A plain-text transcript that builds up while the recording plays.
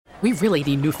We really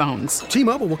need new phones.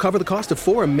 T-Mobile will cover the cost of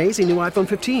 4 amazing new iPhone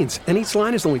 15s, and each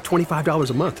line is only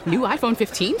 $25 a month. New iPhone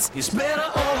 15s? It's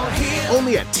better over here.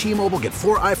 Only at T-Mobile, get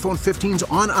 4 iPhone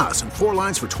 15s on us and 4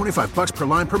 lines for $25 per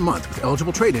line per month with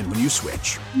eligible trade-in when you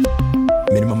switch.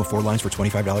 Minimum of 4 lines for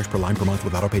 $25 per line per month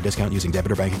with autopay discount using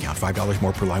debit or bank account. $5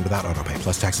 more per line without autopay,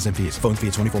 plus taxes and fees. Phone fee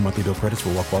at 24 monthly bill credits for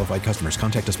well-qualified customers.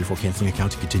 Contact us before canceling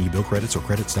account to continue bill credits or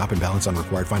credit stop and balance on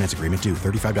required finance agreement due.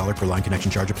 $35 per line connection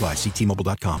charge applies. See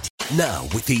T-Mobile.com. Now,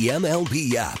 with the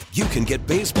MLB app, you can get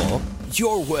baseball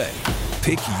your way.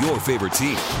 Pick your favorite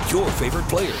team, your favorite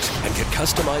players, and get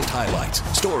customized highlights,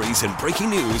 stories, and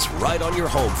breaking news right on your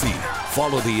home feed.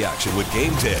 Follow the action with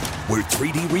Game Day, where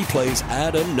 3D replays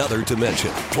add another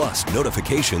dimension. Plus,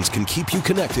 notifications can keep you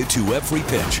connected to every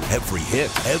pitch, every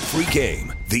hit, every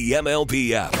game. The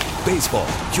MLB app. Baseball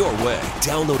your way.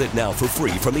 Download it now for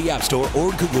free from the App Store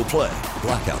or Google Play.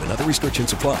 Blackout and other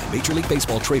restrictions apply. Major League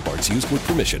Baseball trademarks used with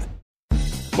permission.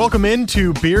 Welcome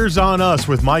into Beers on Us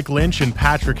with Mike Lynch and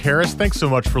Patrick Harris. Thanks so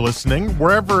much for listening.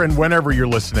 Wherever and whenever you're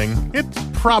listening, it's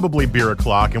probably beer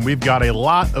o'clock, and we've got a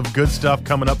lot of good stuff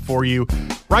coming up for you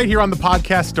right here on the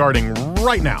podcast starting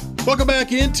right now. Welcome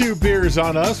back into Beers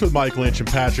on Us with Mike Lynch and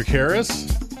Patrick Harris.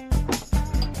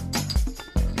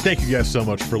 Thank you guys so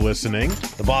much for listening.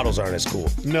 The bottles aren't as cool.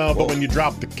 No, but when you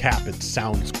drop the cap, it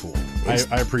sounds cool.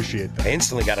 I appreciate that. I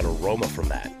instantly got an aroma from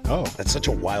that. Oh. That's such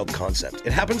a wild concept.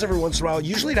 It happens every once in a while.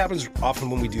 Usually it happens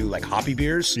often when we do like hoppy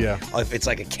beers. Yeah. If it's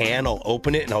like a can, I'll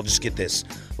open it and I'll just get this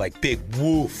like big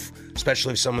woof,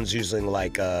 especially if someone's using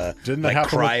like Didn't like that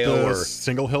happen cryo with or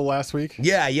Single Hill last week?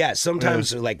 Yeah.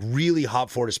 Sometimes like really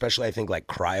hop forward, especially I think like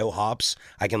cryo hops,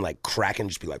 I can like crack and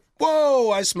just be like,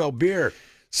 whoa, I smell beer.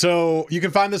 So you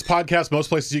can find this podcast most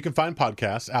places you can find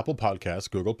podcasts: Apple Podcasts,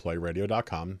 Google Play,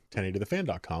 Radio.com,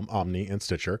 1080thefan.com, Omni, and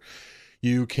Stitcher.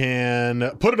 You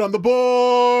can put it on the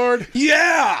board.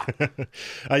 Yeah!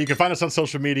 You can find us on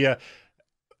social media.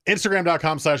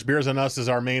 Instagram.com/beersonus is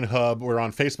our main hub. We're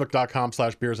on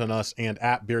Facebook.com/beersonus and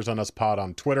at beersonUsPod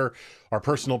on Twitter. Our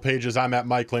personal pages, I'm at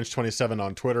Mike Lynch 27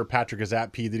 on Twitter. Patrick is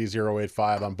at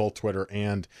PDD085 on both Twitter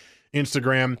and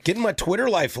Instagram. Getting my Twitter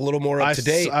life a little more up to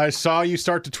date. I saw you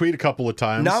start to tweet a couple of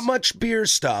times. Not much beer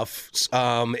stuff.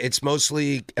 It's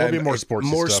mostly maybe more sportsy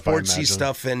more stuff, sportsy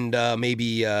stuff, and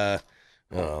maybe a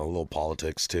little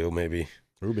politics too. Maybe.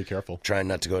 Ooh, be careful. Trying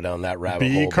not to go down that rabbit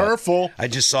hole. Be careful. I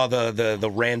just saw the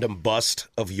random bust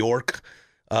of York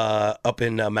up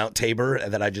in Mount Tabor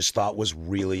that I just thought was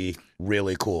really,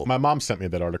 really cool. My mom sent me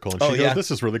that article, and she goes,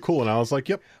 "This is really cool." And I was like,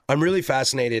 "Yep." I'm really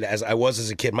fascinated as I was as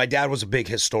a kid. My dad was a big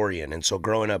historian, and so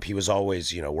growing up, he was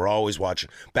always, we're always watching.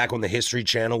 Back when the History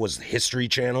Channel was the History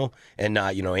Channel and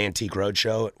not, Antique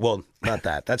Roadshow. Well, not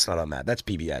that. That's not on that. That's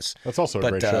PBS. That's also a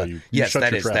great show. Yes,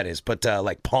 that is. But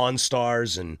like Pawn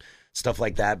Stars and stuff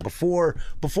like that. Before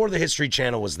the History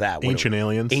Channel was that. Ancient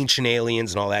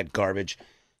Aliens and all that garbage.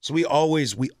 So we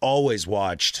always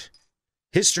watched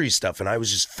history stuff, and I was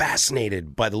just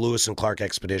fascinated by the Lewis and Clark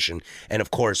expedition. And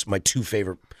of course, my two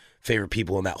favorite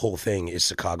people in that whole thing is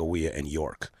Sacagawea and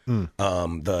York.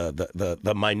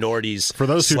 The minorities. For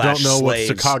those who don't know slaves.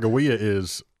 what Sacagawea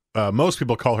is, most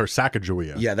people call her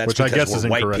Sacagawea. Yeah, that's which because I guess we're is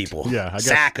white incorrect. people. Yeah, I guess.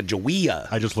 Sacagawea.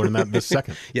 I just learned that this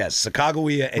second. Yes,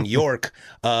 Sacagawea and York.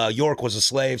 York was a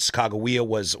slave. Sacagawea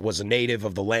was a native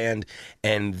of the land,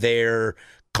 and their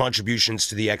contributions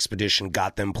to the expedition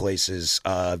got them places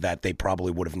that they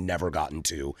probably would have never gotten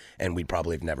to, and we'd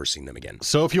probably have never seen them again.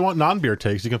 So if you want non-beer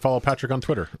takes, you can follow Patrick on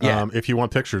Twitter. Yeah. If you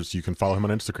want pictures, you can follow him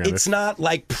on Instagram. It's not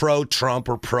like pro-Trump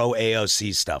or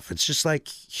pro-AOC stuff. It's just like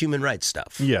human rights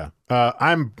stuff. Yeah.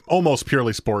 I'm almost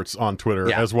purely sports on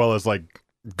Twitter, as well as like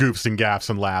goofs and gaffs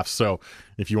and laughs. So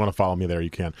if you want to follow me there, you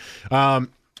can.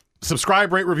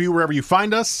 Subscribe, rate, review wherever you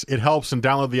find us. It helps, and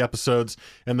download the episodes.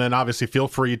 And then obviously feel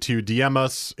free to DM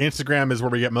us. Instagram is where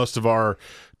we get most of our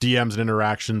DMs and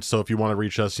interactions. So if you want to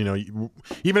reach us, even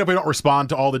if we don't respond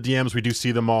to all the DMs, we do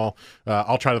see them all.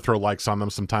 I'll try to throw likes on them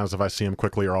sometimes if I see them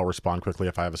quickly, or I'll respond quickly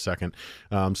if I have a second.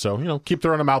 So keep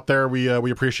throwing them out there. We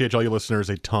appreciate all you listeners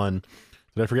a ton.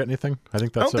 Did I forget anything? I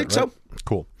think that's it. I don't think so.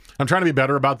 Cool. I'm trying to be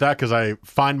better about that because I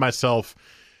find myself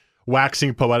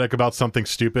waxing poetic about something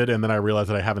stupid, and then I realize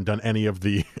that I haven't done any of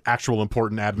the actual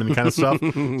important admin kind of stuff. So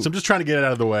I'm just trying to get it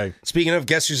out of the way. Speaking of,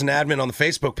 guess who's an admin on the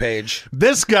Facebook page?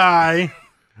 This guy.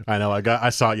 I know. I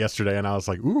saw it yesterday, and I was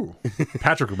like, "Ooh,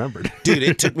 Patrick remembered." Dude,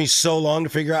 it took me so long to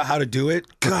figure out how to do it.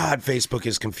 God, Facebook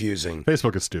is confusing.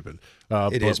 Facebook is stupid.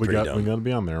 It is pretty dumb. We got to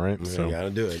be on there, right? So we got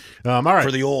to do it. All right.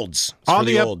 For the olds. On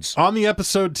the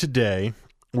episode today,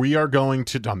 we are going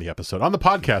to on the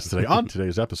podcast today. On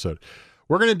today's episode,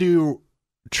 we're going to do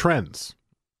trends.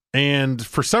 And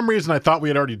for some reason, I thought we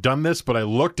had already done this, but I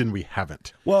looked and we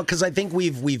haven't. Well, because I think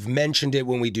we've mentioned it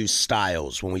when we do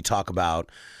styles, when we talk about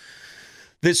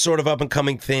this sort of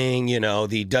up-and-coming thing,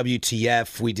 the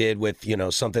WTF we did with,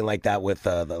 something like that with,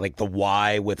 like the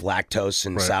Y with lactose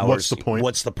and sours. What's the point?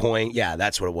 What's the point? Yeah,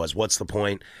 that's what it was. What's the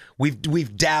point?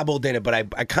 We've dabbled in it, but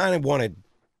I kind of want to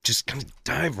just kind of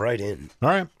dive right in. All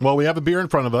right. Well, we have a beer in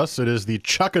front of us. It is the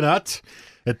Chuckanut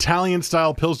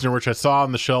Italian-style Pilsner, which I saw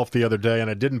on the shelf the other day, and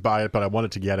I didn't buy it, but I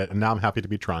wanted to get it, and now I'm happy to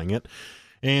be trying it.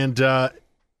 And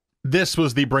this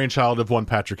was the brainchild of one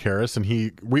Patrick Harris, and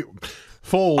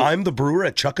I'm the brewer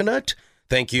at Chuckanut.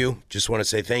 Thank you. Just want to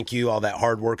say thank you. All that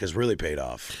hard work has really paid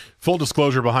off. Full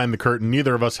disclosure behind the curtain,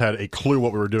 neither of us had a clue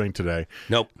what we were doing today.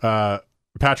 Nope.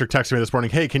 Patrick texted me this morning,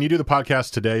 hey, can you do the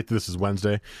podcast today? This is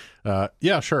Wednesday.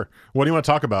 Yeah, sure. What do you want to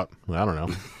talk about? Well, I don't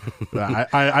know.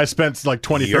 I spent like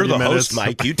 20, 30 minutes. You're the host,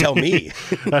 Mike. You tell me.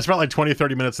 I spent like 20,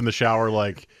 30 minutes in the shower.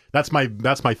 Like, that's my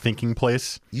thinking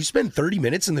place. You spend 30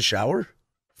 minutes in the shower?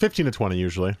 15 to 20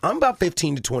 usually. I'm about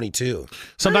 15 to 22.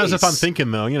 Sometimes Nice. if I'm thinking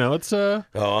though, it's Oh,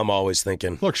 I'm always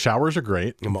thinking. Look, showers are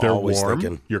great. I'm They're always warm.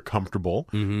 thinking. You're comfortable.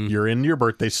 Mm-hmm. You're in your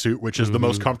birthday suit, which is the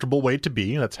most comfortable way to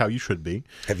be. That's how you should be.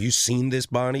 Have you seen this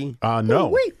body?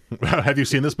 No. Have you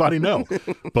seen this body? No.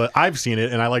 But I've seen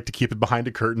it, and I like to keep it behind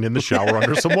a curtain in the shower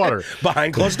under some water.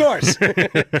 Behind closed doors.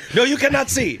 No, you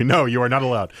cannot see. No, you are not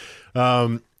allowed.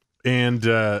 And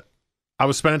I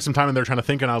was spending some time in there trying to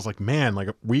think, and I was like, man, like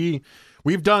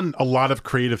we've done a lot of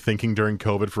creative thinking during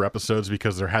COVID for episodes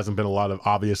because there hasn't been a lot of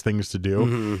obvious things to do.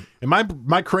 Mm-hmm. And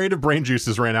my creative brain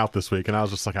juices ran out this week, and I was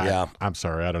just like, I'm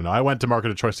sorry, I don't know. I went to Market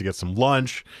of Choice to get some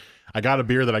lunch. I got a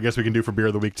beer that I guess we can do for Beer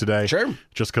of the Week today. Sure.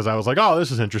 Just because I was like, oh, this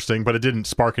is interesting, but it didn't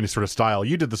spark any sort of style.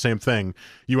 You did the same thing.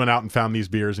 You went out and found these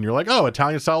beers, and you're like, oh,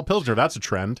 Italian-style Pilsner, that's a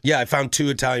trend. Yeah, I found 2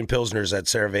 Italian Pilsners at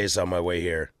Cerveza on my way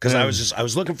here. Because I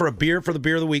was looking for a beer for the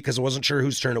Beer of the Week because I wasn't sure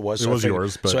whose turn it was. It was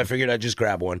yours. So I figured I'd just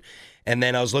grab one. And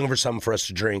then I was looking for something for us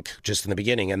to drink just in the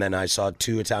beginning, and then I saw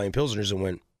 2 Italian Pilsners and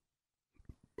went,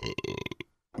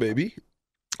 baby.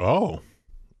 Oh,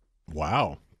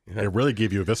 wow. It really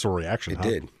gave you a visceral reaction. It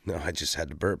did. No, I just had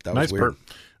to burp. That nice was weird.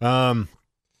 Burp.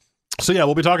 So yeah,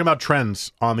 we'll be talking about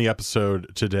trends on the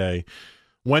episode today.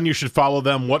 When you should follow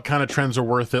them, what kind of trends are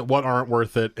worth it, what aren't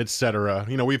worth it, etc.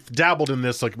 We've dabbled in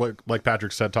this, like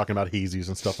Patrick said, talking about hazies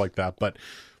and stuff like that, but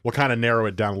we'll kind of narrow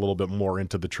it down a little bit more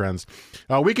into the trends.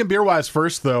 Weekend beer-wise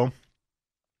first, though,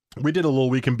 we did a little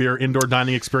weekend beer indoor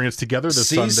dining experience together this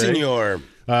Sunday. Senor.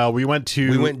 We went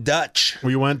Dutch.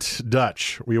 We went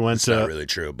Dutch. We went. It's not really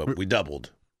true, but we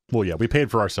doubled. Well, yeah, we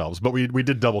paid for ourselves, but we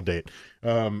did double date.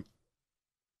 That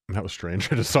was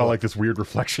strange. I just saw like this weird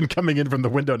reflection coming in from the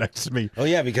window next to me. Oh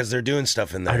yeah, because they're doing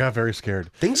stuff in there. I got very scared.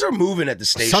 Things are moving at the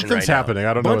station. Something's happening.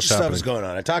 I don't know what's happening. A bunch of stuff is going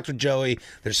on. I talked with Joey.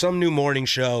 There's some new morning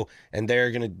show, and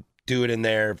they're gonna do it in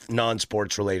there,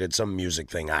 non-sports related, some music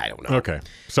thing. I don't know. Okay.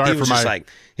 Sorry for my...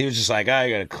 He was just like, I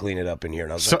got to clean it up in here.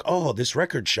 And I was like, oh, this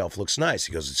record shelf looks nice.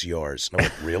 He goes, it's yours. And I'm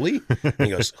like, really? And he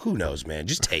goes, who knows, man?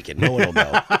 Just take it. No one will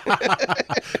know.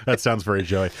 That sounds very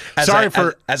Joey. As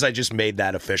I just made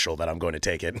that official that I'm going to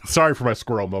take it. Sorry for my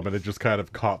squirrel moment. It just kind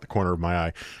of caught the corner of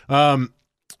my eye.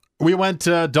 We went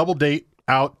double date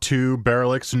out to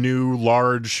Barrelix, new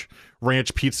large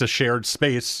ranch pizza shared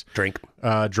space. Drink.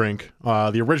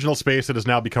 The original space that has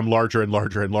now become larger and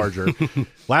larger and larger.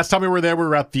 Last time we were there, we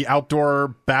were at the outdoor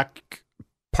back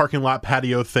parking lot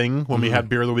patio thing when we had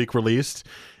Beer of the Week released.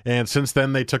 And since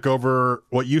then, they took over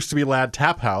what used to be Lad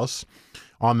Tap House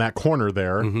on that corner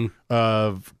there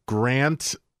of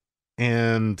Grant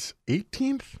and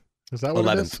 18th. Is that what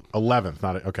 11th. it is? 11th,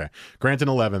 not okay. Grant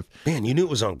and 11th. Man, you knew it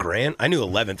was on Grant? I knew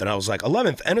 11th, and I was like,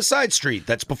 11th and a side street.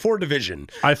 That's before Division.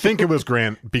 I think it was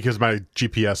Grant because my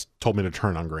GPS told me to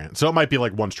turn on Grant. So it might be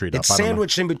like one street up. It's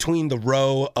sandwiched in between the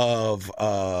row of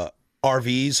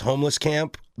RVs, homeless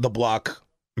camp, the block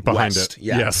behind west. It.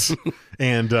 Yeah. Yes.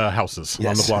 And houses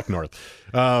on the block north.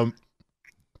 So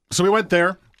we went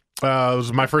there. It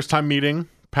was my first time meeting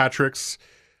Patrick's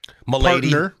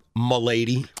partner.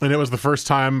 M'lady. And it was the first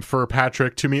time for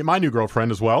Patrick to meet my new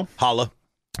girlfriend as well. Holla.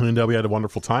 And we had a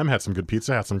wonderful time, had some good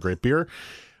pizza, had some great beer.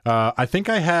 I think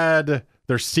I had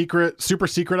their super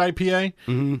secret IPA.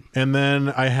 And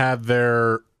then I had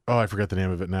their, I forget the name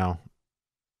of it now.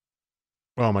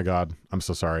 Oh my God. I'm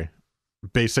so sorry.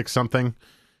 Basic something.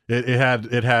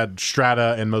 It had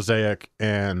Strata and Mosaic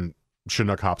and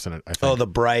Chinook hops in it, I think. Oh, the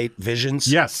Bright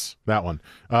Visions? Yes, that one.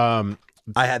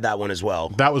 I had that one as well.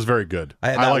 That was very good.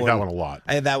 I like that one a lot.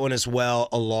 I had that one as well,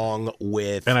 along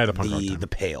with and I had a the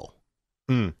Pale.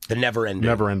 The Never Ender.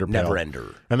 Never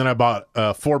Ender. And then I bought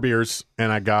 4 beers,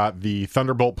 and I got the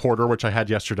Thunderbolt Porter, which I had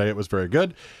yesterday. It was very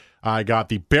good. I got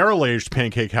the barrel-aged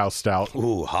Pancake House Stout.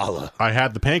 Ooh, holla. I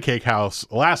had the Pancake House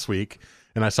last week,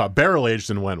 and I saw barrel-aged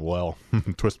and went, well,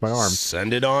 twist my arm.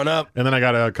 Send it on up. And then I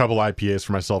got a couple IPAs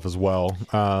for myself as well.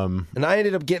 And I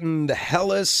ended up getting the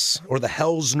Helles, or the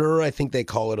Helsner. I think they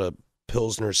call it a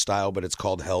Pilsner style, but it's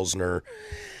called Helsner.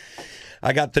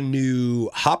 I got the new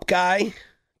Hop Guy,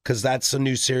 because that's a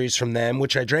new series from them,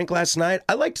 which I drank last night.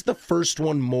 I liked the first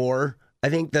one more. I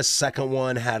think the second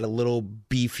one had a little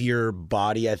beefier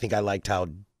body. I think I liked how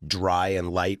dry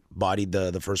and light-bodied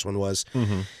the first one was.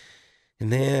 Mm-hmm.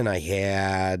 And then I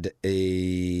had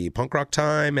a Punk Rock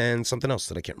Time and something else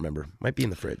that I can't remember. Might be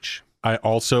in the fridge. I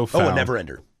also found... a Never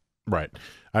Ender. Right.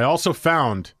 I also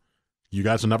found, you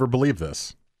guys will never believe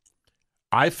this,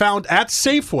 I found at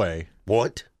Safeway...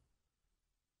 What?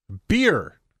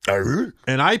 Beer. An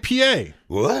IPA.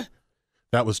 What?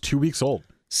 That was 2 weeks old.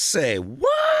 Say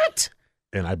what?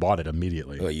 And I bought it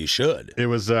immediately. Well, you should. It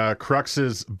was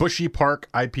Crux's Bushy Park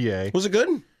IPA. Was it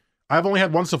good? I've only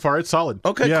had one so far. It's solid.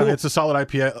 Okay, yeah, cool. It's a solid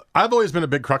IPA. I've always been a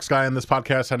big Crux guy in this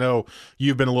podcast. I know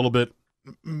you've been a little bit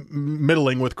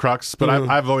middling with Crux, but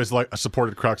I've always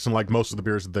supported Crux and most of the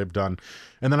beers that they've done.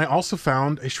 And then I also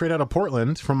found a straight out of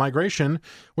Portland from Migration,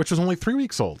 which was only 3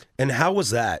 weeks old. And how was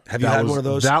that? Have you had one of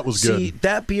those? That was good. See,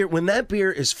 that beer, when that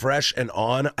beer is fresh and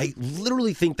on, I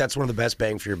literally think that's one of the best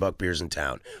bang for your buck beers in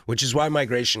town, which is why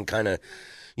Migration kind of,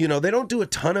 they don't do a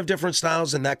ton of different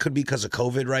styles, and that could be because of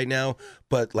COVID right now,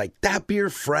 but that beer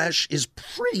fresh is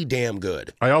pretty damn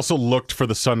good. I also looked for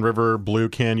the Sun River Blue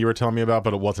can you were telling me about,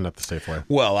 but it wasn't at the Safeway.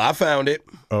 Well, I found it.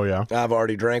 Oh, yeah? I've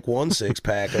already drank 1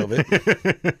 6-pack of it.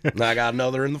 And I got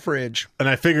another in the fridge. And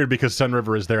I figured because Sun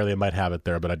River is there, they might have it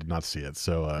there, but I did not see it.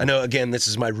 So I know, again, this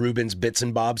is my Reuben's Bits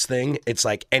and Bobs thing. It's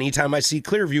anytime I see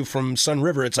Clearview from Sun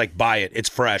River, it's buy it. It's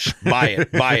fresh. Buy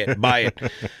it. Buy it. Buy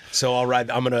it. So I'll ride.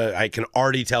 I can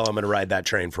already tell I'm going to ride that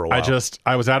train for a while.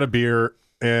 I was out of beer,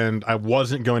 and I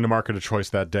wasn't going to Market of Choice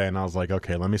that day, and I was like,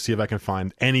 okay, let me see if I can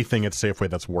find anything at Safeway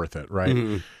that's worth it, right?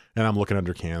 Mm-hmm. And I'm looking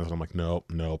under cans, and I'm like, nope.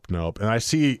 And I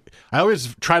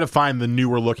always try to find the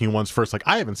newer looking ones first.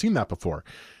 I haven't seen that before.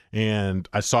 And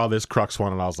I saw this Crux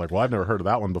one, and I was like, well, I've never heard of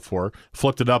that one before.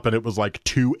 Flipped it up, and it was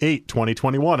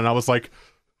 2/8/2021, and I was like,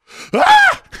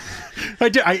 ah!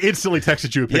 I instantly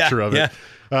texted you a picture of it.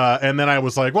 And then I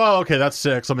was like, well, okay, that's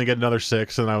 6. Let me get another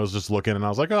 6. And I was just looking, and I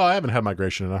was like, oh, I haven't had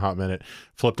Migration in a hot minute.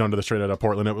 Flipped onto the straight out of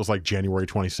Portland. It was January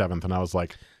 27th, and I was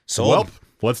like, well,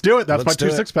 let's do it. That's my 2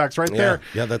 6-packs right there.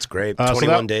 Yeah, that's great.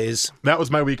 21 days. That was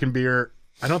my weekend beer.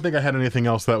 I don't think I had anything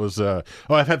else that was...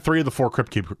 I've had 3 of the 4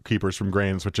 Crypt Keepers from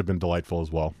Grains, which have been delightful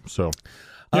as well. So,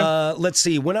 yeah. Let's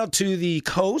see. Went out to the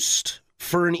coast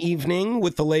for an evening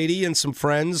with the lady and some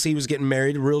friends. He was getting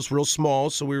married, real small,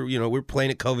 so we were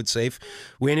playing it COVID safe.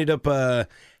 We ended up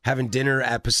having dinner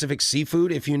at Pacific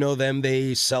Seafood. If you know them,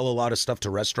 they sell a lot of stuff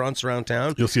to restaurants around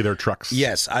town. You'll see their trucks.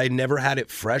 Yes, I never had it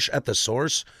fresh at the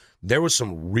source. There was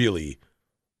some really,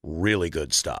 really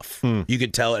good stuff. You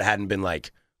could tell it hadn't been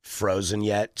frozen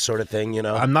yet, sort of thing,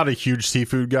 I'm not a huge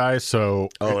seafood guy, so...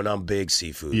 Oh, and I'm big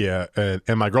seafood. Yeah,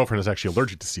 and my girlfriend is actually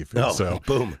allergic to seafood, so...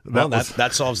 Boom.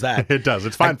 That solves that. It does.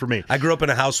 It's fine for me. I grew up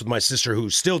in a house with my sister who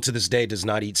still to this day does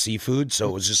not eat seafood, so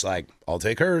it was just I'll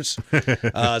take hers.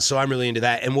 So I'm really into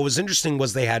that. And what was interesting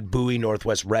was they had Bowie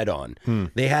Northwest Red on.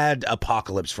 They had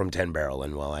Apocalypse from 10 Barrel,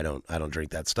 and I don't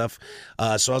drink that stuff.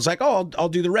 So I was like, oh, I'll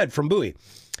do the red from Bowie.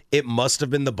 It must have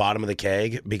been the bottom of the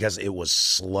keg because it was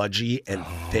sludgy and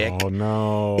thick. Oh,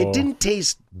 no. It didn't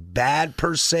taste bad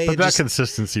per se. But that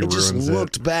consistency ruins it. It just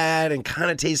looked bad and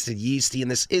kind of tasted yeasty, and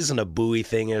this isn't a Bowie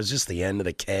thing. It was just the end of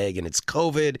the keg, and it's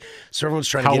COVID, so everyone's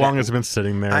trying to get... How long has it been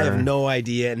sitting there? I have no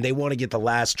idea, and they want to get the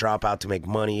last drop out to make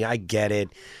money. I get it.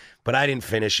 But I didn't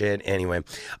finish it anyway.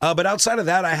 But outside of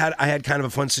that, I had kind of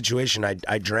a fun situation.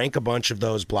 I drank a bunch of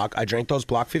those I drank those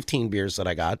Block 15 beers that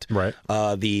I got. Right.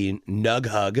 The Nug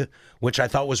Hug, which I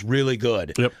thought was really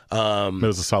good. Yep. It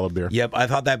was a solid beer. Yep. I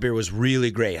thought that beer was really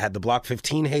great. Had the Block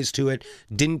 15 haze to it.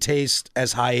 Didn't taste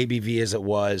as high ABV as it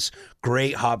was.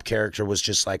 Great hop character. Was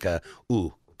just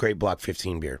great Block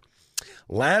 15 beer.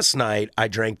 Last night I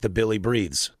drank the Billy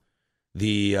Breathes,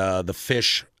 the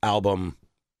Fish album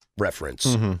reference.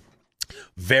 Mm-hmm.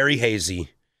 Very hazy,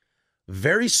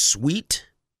 very sweet.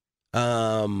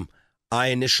 I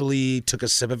initially took a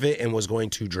sip of it and was going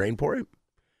to drain pour it,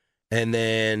 and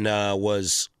then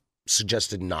was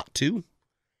suggested not to,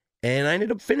 and I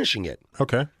ended up finishing it.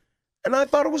 Okay. And I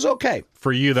thought it was okay.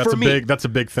 For you, that's a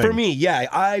big thing. For me, yeah.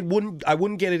 I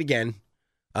wouldn't get it again.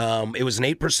 It was an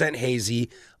 8% hazy,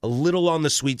 a little on the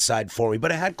sweet side for me,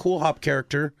 but it had cool hop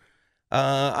character.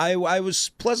 I was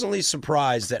pleasantly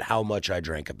surprised at how much I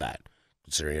drank of that,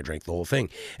 considering I drank the whole thing.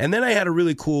 And then I had a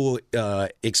really cool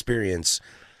experience.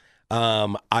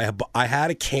 I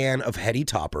had a can of Heady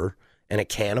Topper and a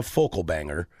can of Focal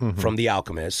Banger from The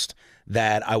Alchemist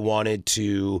that I wanted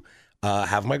to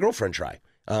have my girlfriend try.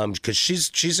 Because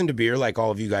she's into beer like all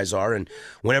of you guys are, and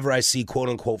whenever I see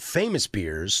quote-unquote famous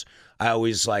beers, I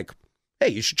always like, hey,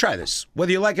 you should try this.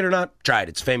 Whether you like it or not, try it.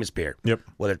 It's famous beer. Yep.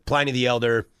 Whether it's Pliny the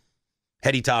Elder,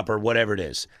 Heady Topper, whatever it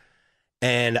is.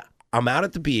 And I'm out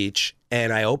at the beach,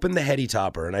 and I opened the Heady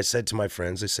Topper, and I said to my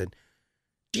friends, I said,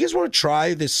 do you guys want to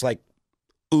try this, like,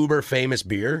 uber famous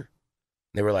beer?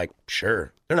 They were like,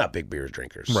 sure. They're not big beer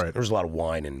drinkers. Right. There's a lot of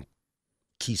wine and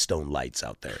Keystone Lights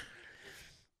out there.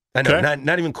 I know, Okay.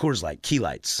 not even Coors Light, Key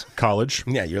Lights. College.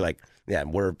 Yeah, you're like, yeah,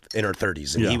 we're in our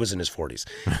 30s, and Yeah. he was in his 40s.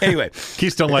 Anyway.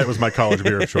 Keystone Light was my college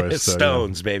beer of choice. So,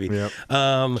 Stones, baby.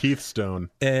 Yep. Keith Stone.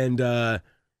 And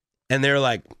they're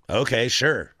like, okay,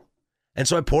 sure. And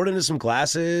so I poured into some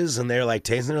glasses, and they're like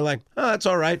tasting. They're like, oh, that's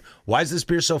all right. Why is this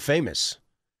beer so famous?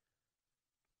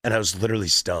 And I was literally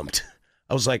stumped.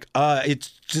 I was like,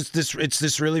 it's just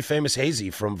this really famous hazy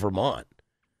from Vermont.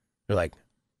 They're like,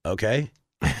 okay.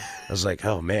 I was like,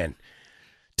 oh man,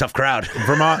 tough crowd.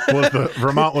 Vermont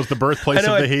was the birthplace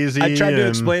of the hazy. I tried to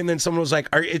explain, then someone was like,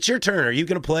 it's your turn. Are you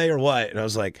going to play or what? And I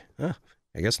was like,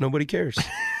 I guess nobody cares.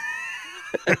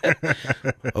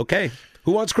 Okay.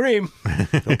 Who wants cream?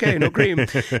 Okay, no cream.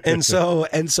 And so,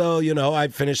 I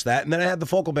finished that. And then I had the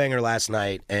Focal Banger last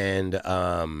night, and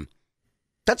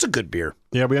that's a good beer.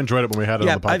 Yeah, we enjoyed it when we had it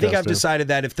on the podcast. I think I've too. decided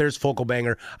that if there's Focal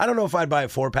Banger, I don't know if I'd buy a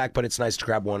 4-pack, but it's nice to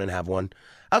grab one and have one.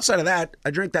 Outside of that,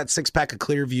 I drank that 6-pack of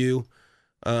Clearview.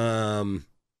 I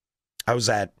was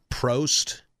at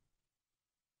Prost.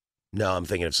 No, I'm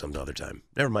thinking of some other time.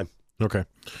 Never mind. Okay.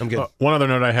 I'm good. One other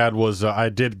note I had was I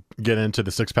did get into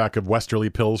the 6-pack of Westerly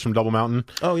Pills from Double Mountain.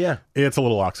 Oh, yeah. It's a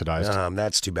little oxidized.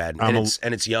 That's too bad.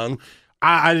 And it's young.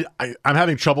 I'm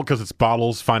having trouble because it's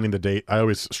bottles, finding the date. I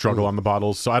always struggle on the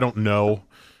bottles, so I don't know.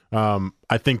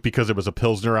 I think because it was a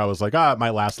Pilsner, I was like, it might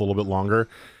last a little bit longer.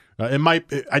 I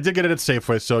did get it at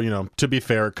Safeway, so, to be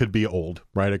fair, it could be old,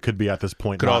 right? It could be at this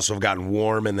point. Could also have gotten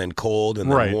warm and then cold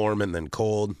and then warm and then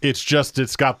cold. It's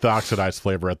got the oxidized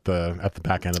flavor at the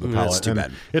back end of the palate. That's too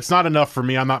bad. It's not enough for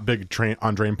me. I'm not big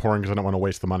on drain pouring because I don't want to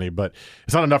waste the money, but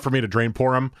it's not enough for me to drain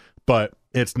pour them, but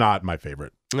it's not my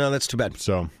favorite. No, that's too bad.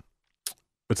 So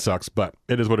it sucks, but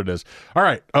it is what it is. All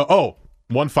right.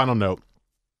 One final note.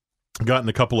 Gotten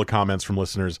a couple of comments from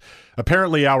listeners.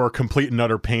 Apparently, our complete and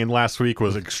utter pain last week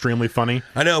was extremely funny.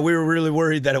 I know. We were really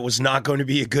worried that it was not going to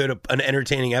be an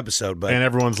entertaining episode. But and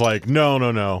everyone's like,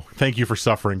 no. Thank you for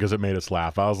suffering because it made us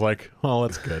laugh. I was like, oh,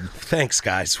 that's good. Thanks,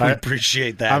 guys. We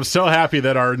appreciate that. I'm so happy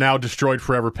that our now destroyed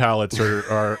forever palates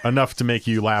are enough to make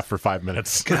you laugh for 5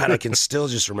 minutes. God, I can still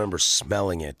just remember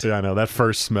smelling it. Yeah, I know. That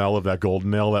first smell of that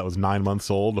golden ale that was 9 months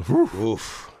old.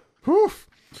 Oof.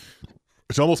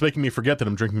 It's almost making me forget that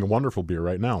I'm drinking a wonderful beer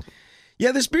right now.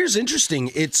 Yeah, this beer's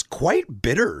interesting. It's quite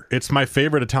bitter. It's my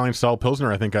favorite Italian-style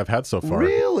Pilsner I think I've had so far.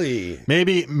 Really?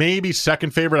 Maybe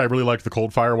second favorite. I really liked the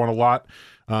Cold Fire one a lot.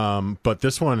 But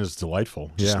this one is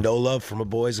delightful. Just no love from my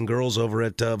boys and girls over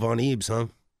at Von Ebes, huh?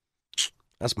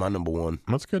 That's my number one.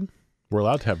 That's good. We're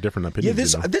allowed to have different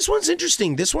opinions. Yeah, this one's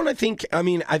interesting. This one, I think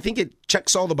it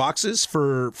checks all the boxes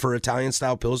for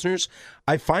Italian-style Pilsners.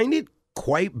 I find it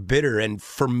quite bitter, and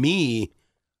for me,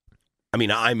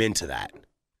 I'm into that.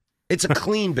 It's a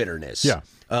clean bitterness. Yeah.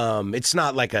 It's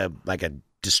not like a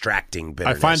distracting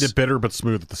bitterness. I find it bitter but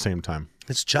smooth at the same time.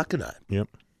 It's Chuckanut. Yep.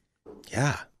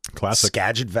 Yeah. Classic.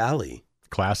 Skagit Valley.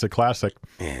 Classic.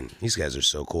 Man, these guys are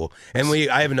so cool. And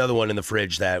I have another one in the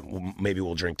fridge that maybe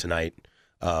we'll drink tonight.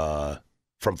 From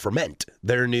Ferment.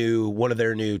 One of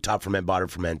their new top ferment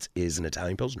bottled ferment is an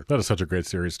Italian Pilsner. That is such a great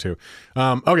series too.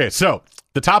 Okay, so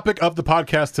the topic of the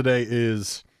podcast today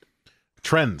is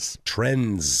trends.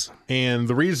 And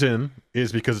the reason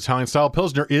is because Italian style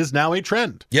Pilsner is now a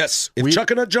trend. Yes. If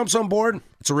Chuckanut jumps on board,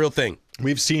 it's a real thing.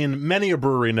 We've seen many a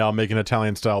brewery now make an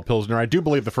Italian style Pilsner. I do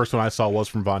believe the first one I saw was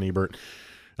from Von Ebert.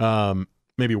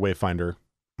 Maybe Wayfinder.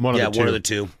 One of the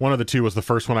two. One of the two was the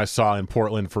first one I saw in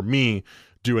Portland for me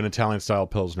do an Italian style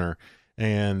Pilsner.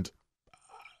 And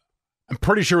I'm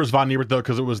pretty sure it was Von Ebert, though,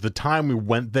 because it was the time we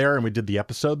went there and we did the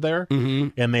episode there. Mm-hmm.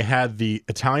 And they had the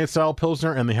Italian-style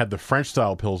Pilsner and they had the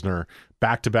French-style Pilsner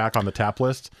back-to-back on the tap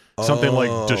list. Something like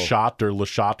Deschat or Le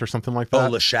Chat or something like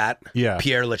that. Le Chat. Yeah.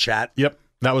 Pierre Le Chat. Yep.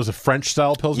 That was a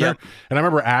French-style Pilsner. Yep. And I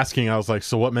remember asking, I was like,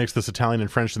 so what makes this Italian and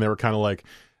French? And they were kind of like,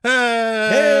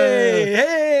 Hey!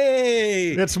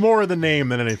 It's more the name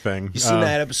than anything. You seen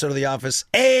that episode of The Office?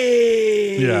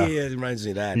 Hey! Yeah. It reminds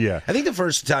me of that. Yeah. I think the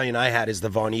first Italian I had is the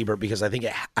Von Ebert because I think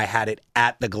I had it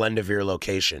at the Glendevere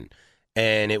location.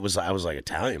 And I was like,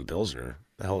 Italian Pilsner?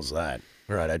 The hell is that?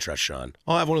 All right, I trust Sean.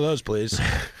 I'll have one of those, please.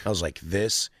 I was like,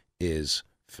 this is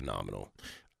phenomenal.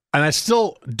 And I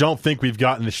still don't think we've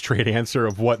gotten a straight answer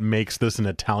of what makes this an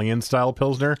Italian-style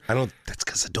Pilsner. That's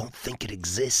because I don't think it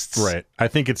exists. Right. I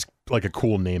think it's like a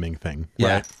cool naming thing.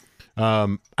 Yeah.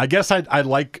 Right? I guess I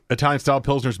like Italian-style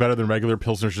Pilsners better than regular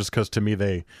Pilsners just because, to me,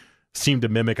 they seem to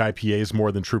mimic IPAs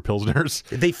more than true Pilsners.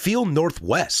 They feel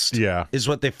Northwest. Yeah. Is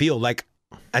what they feel. Like,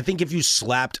 I think if you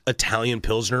slapped Italian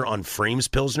Pilsner on Frames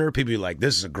Pilsner, people would be like,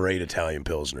 this is a great Italian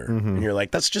Pilsner. And you're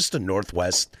like, that's just a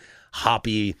Northwest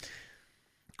hoppy...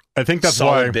 I think that's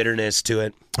solid why bitterness to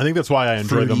it. I think that's why I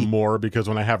enjoy Fruity. them more, because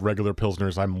when I have regular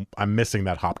Pilsners, I'm missing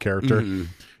that hop character.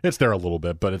 It's there a little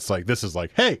bit, but it's like, this is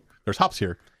like, hey, there's hops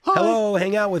here. Hi. Hello,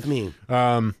 hang out with me.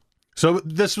 So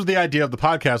this was the idea of the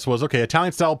podcast was, okay,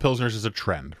 Italian style Pilsners is a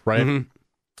trend, right?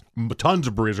 Tons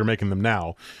of breweries are making them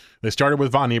now. They started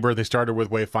with Von Ebert, they started with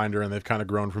Wayfinder, and they've kind of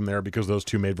grown from there because those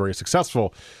two made very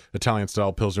successful Italian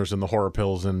style Pilsners, and the Horror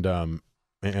Pills and the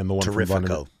one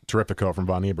Terrifico from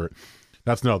Von Ebert.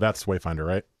 That's Wayfinder,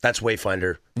 right? That's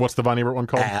Wayfinder. What's the Von Ebert one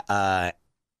called?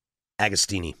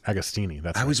 Agostini. Agostini.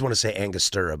 That's I always want to say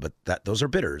Angostura, but those are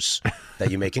bitters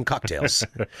that you make in cocktails. So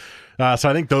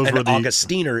I think those were the...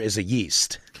 Augustiner is a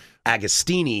yeast.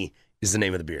 Agostini is the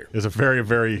name of the beer. Is a very,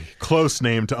 very close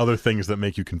name to other things that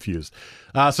make you confused.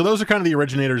 So those are kind of the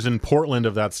originators in Portland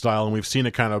of that style, and we've seen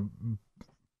it kind of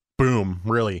boom,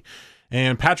 really.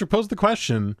 And Patrick posed the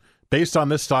question, based on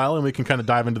this style, and we can kind of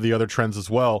dive into the other trends as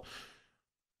well,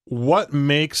 what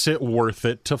makes it worth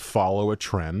it to follow a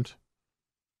trend?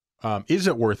 Is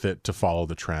it worth it to follow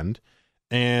the trend?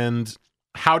 And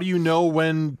how do you know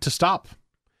when to stop?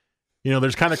 You know,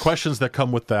 there's kind of questions that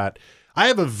come with that. I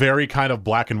have a very kind of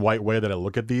black and white way that I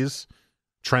look at these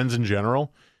trends in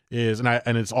general,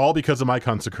 and it's all because of Mike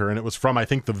Hunsaker, and it was from, I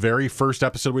think, the very first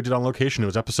episode we did on location. It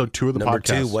was episode 2 of the podcast.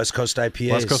 Number 2, West Coast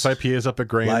IPAs. West Coast IPAs up at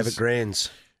Grains. Live at Grains.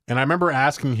 And I remember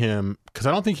asking him, because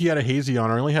I don't think he had a hazy on,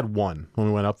 or only had one when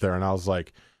we went up there, and I was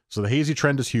like, so the hazy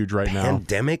trend is huge right now.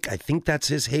 Pandemic? I think that's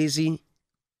his hazy.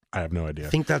 I have no idea. I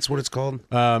think that's what it's called.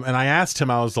 And I asked him,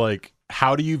 I was like,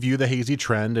 how do you view the hazy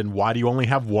trend, and why do you only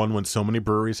have one when so many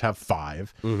breweries have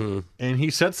 5? And he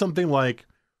said something like,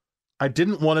 I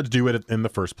didn't want to do it in the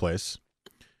first place,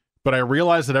 but I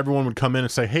realized that everyone would come in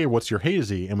and say, hey, what's your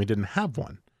hazy? And we didn't have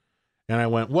one. And I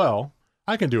went, well,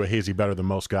 I can do a hazy better than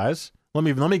most guys. Let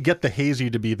me get the hazy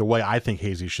to be the way I think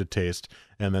hazy should taste,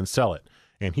 and then sell it.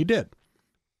 And he did.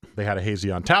 They had a hazy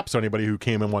on tap, so anybody who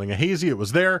came in wanting a hazy, it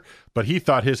was there, but he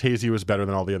thought his hazy was better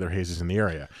than all the other hazies in the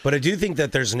area. But I do think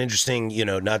that there's an interesting,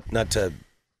 not to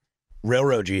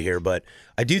railroad you here, but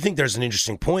I do think there's an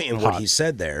interesting point in what he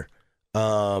said there.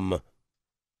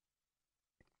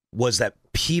 Was that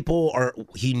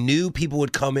he knew people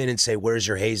would come in and say, where's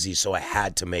your hazy? So I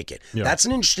had to make it. Yeah. That's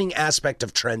an interesting aspect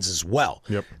of trends as well.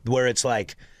 Yep. Where it's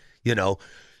like, if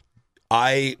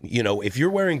you're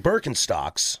wearing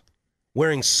Birkenstocks,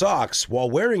 wearing socks while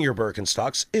wearing your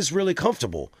Birkenstocks is really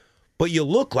comfortable. But you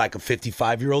look like a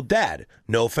 55-year-old dad.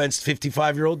 No offense to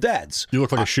 55-year-old dads. You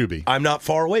look like a shoebie. I'm not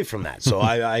far away from that. So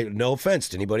I no offense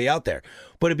to anybody out there.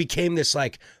 But it became this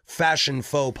like fashion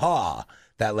faux pas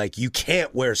that like you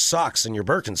can't wear socks in your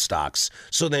Birkenstocks,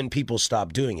 so then people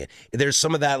stop doing it. There's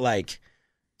some of that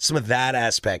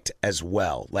aspect as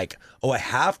well. Like, I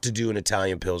have to do an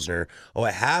Italian Pilsner. I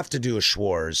have to do a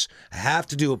Schwarz. I have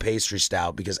to do a pastry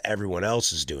stout because everyone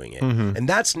else is doing it. And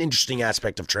that's an interesting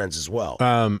aspect of trends as well.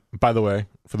 By the way,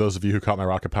 for those of you who caught my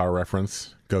Rocket Power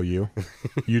reference, go you.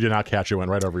 You did not catch it. Went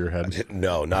right over your head.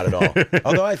 No, not at all.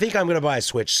 Although I think I'm going to buy a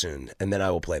Switch soon, and then I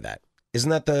will play that.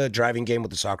 Isn't that the driving game with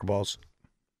the soccer balls?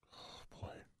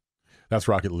 That's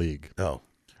Rocket League. Oh.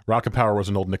 Rocket Power was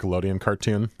an old Nickelodeon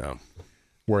cartoon. Oh.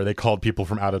 Where they called people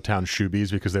from out of town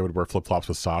shoebies because they would wear flip-flops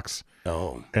with socks.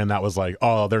 Oh. And that was like,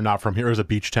 oh, they're not from here. It was a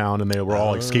beach town, and they were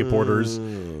all like skateboarders.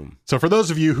 So for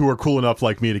those of you who are cool enough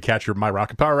like me to catch my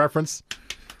Rocket Power reference,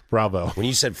 bravo. When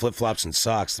you said flip-flops and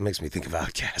socks, that makes me think of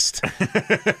Outkast.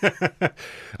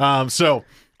 So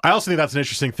I also think that's an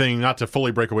interesting thing, not to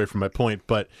fully break away from my point,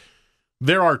 but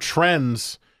there are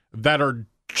trends that are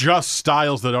just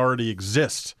styles that already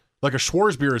exist. Like a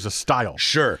Schwarz beer is a style.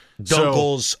 Sure.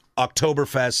 Dunkels,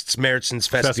 Oktoberfests, Märzen's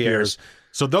Fest beers.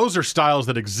 So those are styles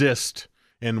that exist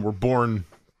and were born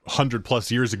 100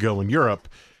 plus years ago in Europe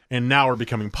and now are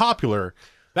becoming popular.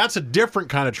 That's a different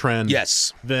kind of trend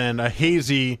than a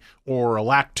hazy or a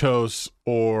lactose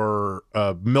or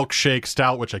a milkshake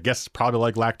stout, which I guess is probably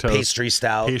like lactose. Pastry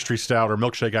stout or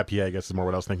milkshake IPA, I guess is more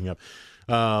what I was thinking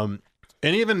of.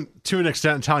 And even to an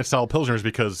extent, Italian-style Pilsners,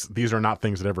 because these are not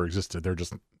things that ever existed. They're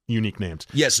just unique names.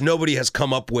 Yes, nobody has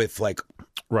come up with, like...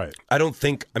 Right. I don't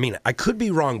think... I mean, I could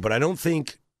be wrong, but I don't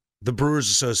think the Brewers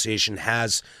Association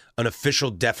has an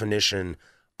official definition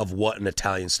of what an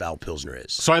Italian-style Pilsner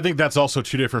is. So I think that's also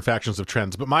two different factions of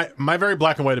trends. But my very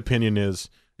black and white opinion is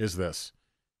this.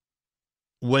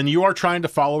 When you are trying to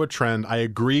follow a trend, I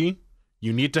agree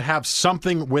you need to have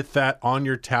something with that on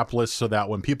your tap list so that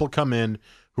when people come in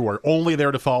who are only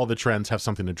there to follow the trends have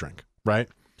something to drink, right?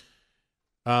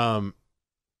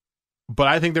 But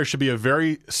I think there should be a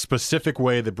very specific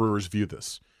way that brewers view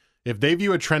this. If they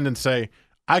view a trend and say,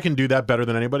 I can do that better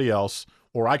than anybody else,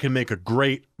 or I can make a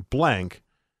great blank,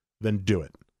 then do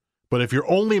it. But if you're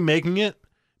only making it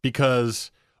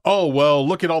because, oh, well,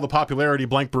 look at all the popularity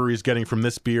Blank Brewery is getting from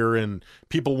this beer and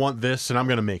people want this and I'm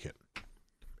going to make it.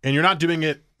 And you're not doing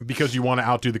it because you want to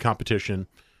outdo the competition.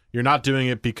 You're not doing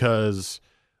it because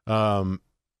you want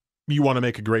to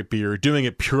make a great beer. You're doing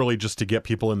it purely just to get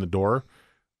people in the door.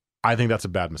 I think that's a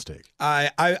bad mistake.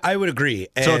 I would agree.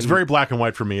 So it's very black and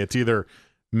white for me. It's either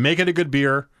make it a good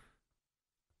beer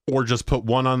or just put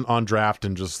one on draft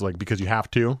and just like because you have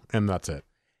to, and that's it.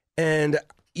 And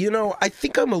I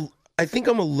think I'm a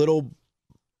little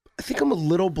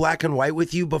black and white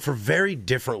with you, but for very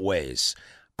different ways.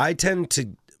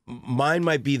 Mine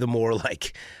might be the more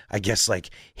like, I guess, like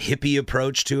hippie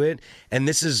approach to it. And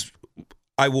this is,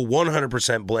 I will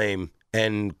 100% blame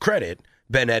and credit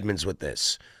Ben Edmonds with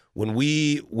this. When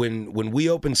we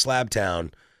opened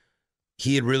Slabtown,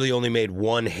 he had really only made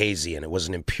one hazy, and it was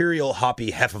an Imperial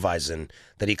Hoppy Hefeweizen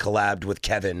that he collabed with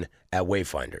Kevin at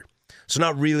Wayfinder. So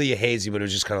not really a hazy, but it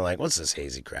was just kind of like, what's this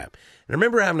hazy crap? And I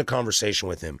remember having a conversation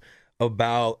with him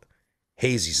about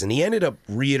hazies, and he ended up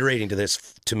reiterating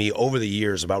to me over the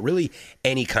years about really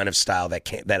any kind of style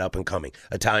that up and coming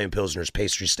Italian Pilsners,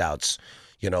 pastry stouts,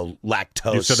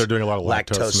 lactose. You said they're doing a lot of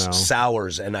lactose now.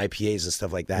 Sours and IPAs and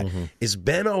stuff like that. Mm-hmm. Is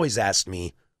Ben always asked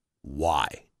me why?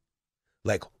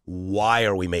 Like, why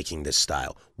are we making this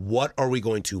style? What are we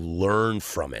going to learn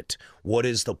from it? What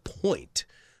is the point?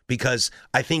 Because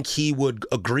I think he would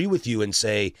agree with you and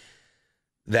say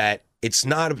that it's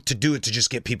not to do it to just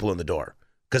get people in the door.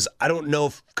 Because I don't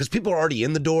know because people are already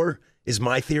in the door is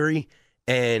my theory.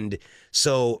 And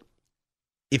so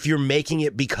if you're making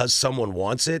it because someone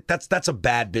wants it, that's a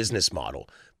bad business model.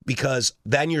 Because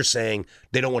then you're saying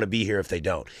they don't want to be here if they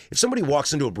don't. If somebody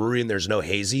walks into a brewery and there's no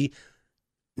hazy,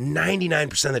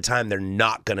 99% of the time they're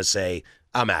not going to say,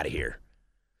 I'm out of here.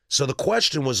 So the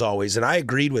question was always, and I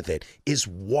agreed with it, is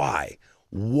why?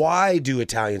 Why do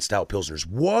Italian-style Pilsners?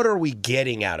 What are we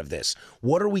getting out of this?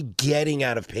 What are we getting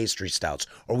out of pastry stouts?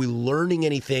 Are we learning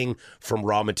anything from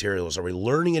raw materials? Are we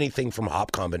learning anything from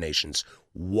hop combinations?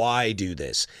 Why do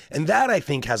this? And that, I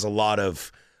think, has a lot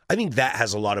of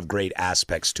great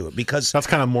aspects to it because that's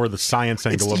kind of more the science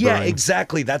angle of brewing. Yeah,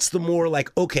 exactly. That's the more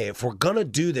like, okay, if we're going to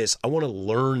do this, I want to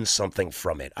learn something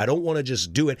from it. I don't want to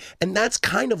just do it. And that's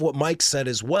kind of what Mike said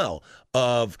as well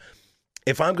of,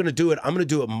 if I'm going to do it, I'm going to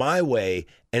do it my way,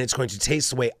 and it's going to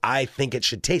taste the way I think it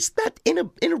should taste. That, in a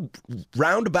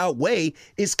roundabout way,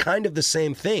 is kind of the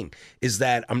same thing, is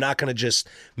that I'm not going to just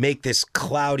make this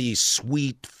cloudy,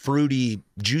 sweet, fruity,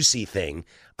 juicy thing.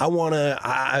 I want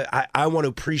to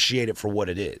appreciate it for what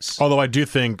it is. Although I do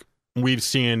think we've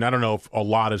seen, I don't know if a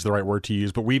lot is the right word to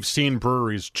use, but we've seen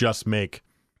breweries just make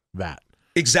that.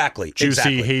 Exactly.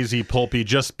 Juicy, hazy, pulpy,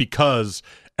 just because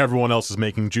everyone else is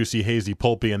making juicy, hazy,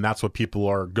 pulpy, and that's what people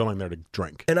are going there to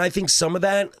drink. And I think some of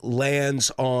that is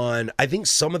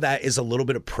a little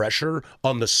bit of pressure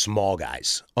on the small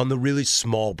guys, on the really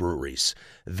small breweries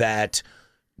that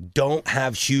don't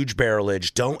have huge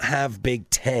barrelage, don't have big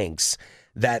tanks,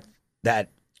 that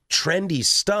trendy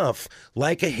stuff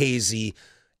like a hazy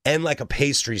and like a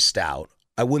pastry stout.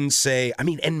 I wouldn't say,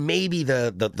 and maybe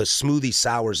the smoothie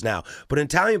sours now, but an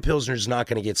Italian Pilsner is not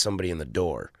going to get somebody in the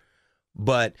door.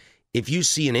 But if you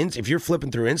see if you're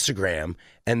flipping through Instagram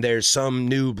and there's some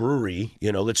new brewery,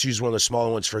 let's use one of the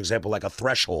smaller ones, for example, like a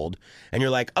Threshold, and you're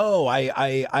like, oh,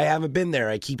 I haven't been there.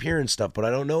 I keep hearing stuff, but I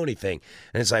don't know anything.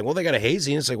 And it's like, well, they got a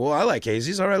hazy. And it's like, well, I like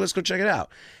hazies. All right, let's go check it out.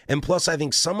 And plus, I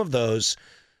think some of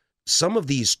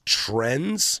these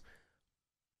trends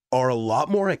are a lot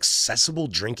more accessible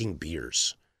drinking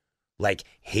beers. Like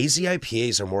hazy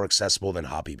IPAs are more accessible than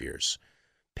hoppy beers.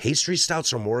 Pastry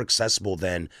stouts are more accessible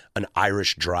than an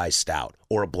Irish dry stout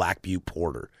or a Black Butte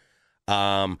porter.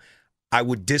 I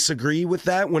would disagree with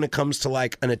that when it comes to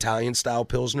like an Italian style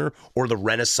Pilsner or the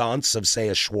renaissance of, say,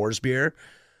 a Schwarzbier.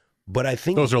 But I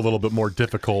think those are a little bit more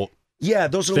difficult. Yeah,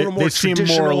 those are a little more traditional.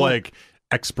 They seem more like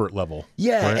expert level.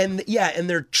 Yeah, right? and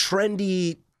they're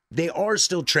trendy. They are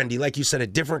still trendy, like you said, a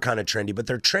different kind of trendy, but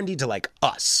they're trendy to like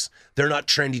us. They're not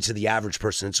trendy to the average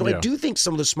person. And so I do think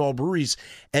some of the small breweries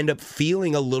end up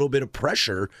feeling a little bit of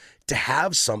pressure to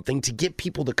have something to get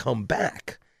people to come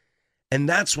back. And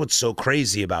that's what's so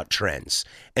crazy about trends.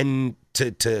 And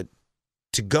to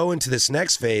go into this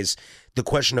next phase, the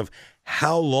question of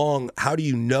how do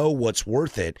you know what's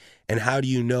worth it, and how do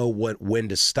you know when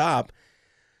to stop?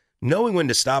 Knowing when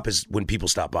to stop is when people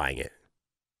stop buying it.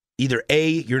 Either A,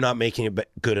 you're not making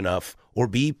it good enough, or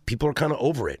B, people are kind of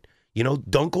over it. You know,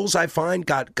 Dunkel's, I find,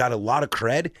 got a lot of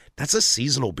cred. That's a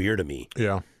seasonal beer to me.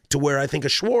 Yeah. To where I think a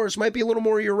Schwarz might be a little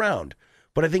more year-round.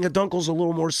 But I think a Dunkel's a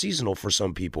little more seasonal for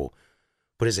some people.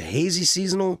 But is a hazy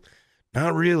seasonal?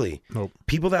 Not really. Nope.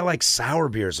 People that like sour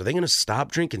beers, are they going to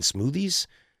stop drinking smoothies?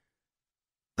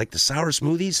 Like the sour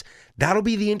smoothies? That'll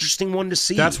be the interesting one to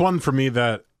see. That's one for me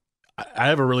that I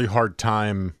have a really hard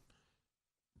time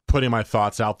putting my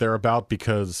thoughts out there about,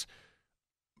 because,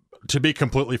 to be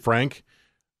completely frank,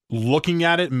 looking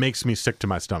at it makes me sick to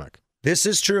my stomach. This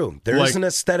is true. There is an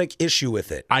aesthetic issue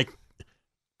with it.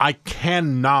 I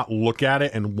cannot look at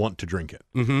it and want to drink it.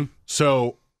 Mm-hmm.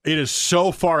 So it is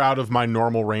so far out of my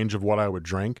normal range of what I would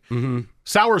drink. Mm-hmm.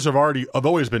 Sours have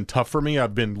always been tough for me.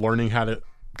 I've been learning how to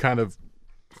kind of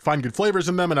find good flavors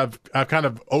in them, and I've kind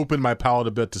of opened my palate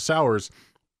a bit to sours.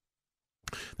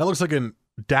 That looks like a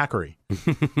daiquiri.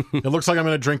 It looks like I'm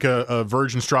going to drink a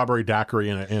virgin strawberry daiquiri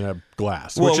in a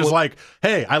glass, which is like,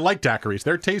 hey, I like daiquiris.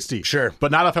 They're tasty. Sure.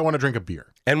 But not if I want to drink a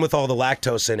beer. And with all the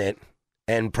lactose in it,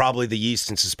 and probably the yeast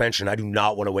and suspension, I do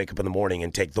not want to wake up in the morning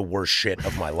and take the worst shit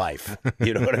of my life.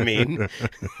 You know what I mean?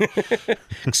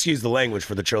 Excuse the language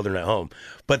for the children at home.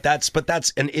 But that's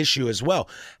an issue as well.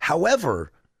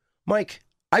 However, Mike,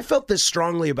 I felt this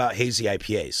strongly about hazy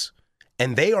IPAs,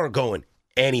 and they are going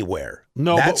anywhere.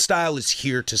 That style is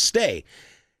here to stay.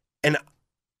 And,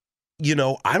 you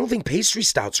know, I don't think pastry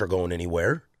stouts are going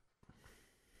anywhere.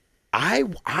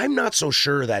 I'm not so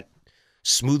sure that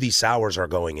smoothie sours are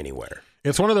going anywhere.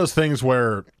 It's one of those things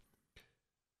where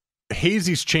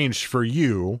hazy's changed for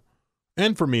you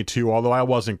and for me too, although I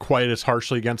wasn't quite as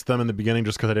harshly against them in the beginning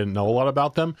just because I didn't know a lot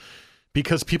about them,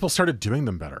 because people started doing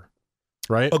them better,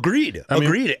 right? Agreed.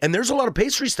 And there's a lot of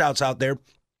pastry stouts out there.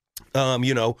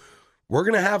 You know, we're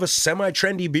going to have a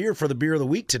semi-trendy beer for the beer of the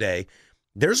week today.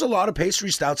 There's a lot of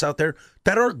pastry stouts out there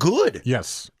that are good.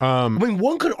 Yes. I mean,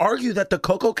 one could argue that the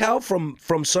Cocoa Cow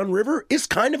from Sun River is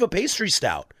kind of a pastry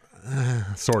stout.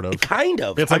 Sort of. Kind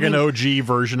of. It's like an OG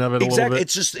version of it a little bit.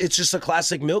 It's just a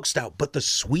classic milk stout, but the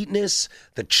sweetness,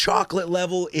 the chocolate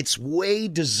level, it's way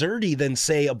desserty than,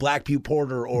 say, a Black Butte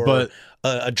Porter or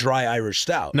a dry Irish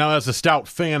stout. Now, as a stout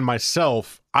fan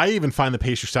myself, I even find the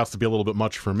pastry stouts to be a little bit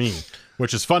much for me,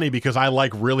 which is funny because I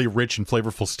like really rich and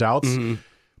flavorful stouts. Mm-hmm.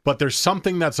 But there's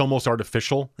something that's almost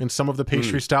artificial in some of the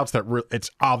pastry stouts that it's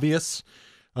obvious.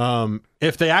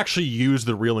 If they actually use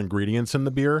the real ingredients in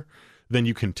the beer, then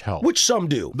you can tell. Which some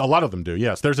do. A lot of them do,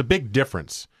 yes. There's a big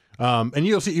difference. And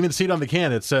you'll even see it on the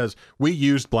can. It says, we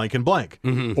used blank and blank.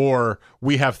 Mm-hmm. Or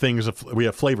we have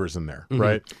flavors in there, mm-hmm.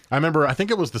 right? I think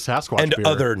it was the Sasquatch beer. And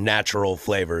other natural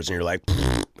flavors. And you're like...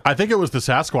 I think it was the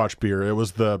Sasquatch beer. It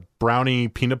was the brownie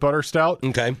peanut butter stout.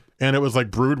 Okay. And it was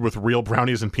like brewed with real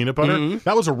brownies and peanut butter. Mm-hmm.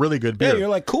 That was a really good beer. Yeah, you're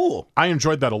like, cool. I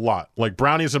enjoyed that a lot. Like,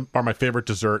 brownies are my favorite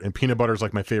dessert, and peanut butter is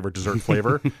like my favorite dessert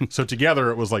flavor. So together,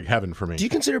 it was like heaven for me. Do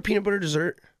you consider peanut butter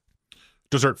dessert?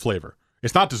 Dessert flavor.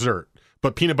 It's not dessert,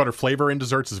 but peanut butter flavor in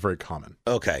desserts is very common.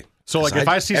 Okay. So, like, if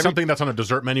I see something that's on a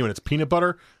dessert menu and it's peanut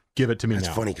butter, give it to me now.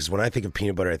 That's funny, because when I think of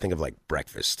peanut butter, I think of, like,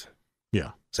 breakfast.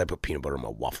 Yeah. So I put peanut butter on my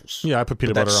waffles. Yeah, I put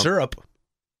peanut butter on... syrup.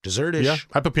 Dessert-ish. Yeah,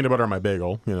 I put peanut butter on my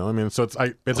bagel. You know, I mean, so it's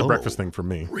a breakfast thing for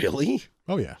me. Really?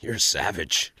 Oh, yeah. You're a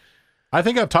savage. I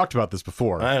think I've talked about this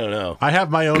before. I don't know. I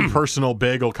have my own personal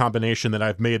bagel combination that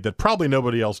I've made that probably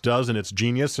nobody else does, and it's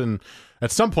genius, and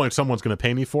at some point someone's going to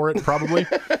pay me for it, probably.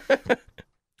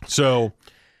 So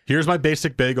here's my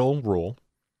basic bagel rule.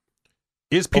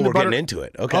 Is peanut butter... getting into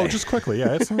it. Okay. Oh, just quickly.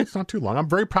 Yeah, it's not too long. I'm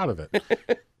very proud of it.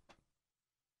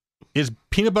 Is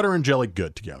peanut butter and jelly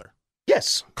good together?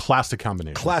 Yes. Classic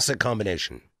combination. Classic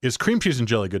combination. Is cream cheese and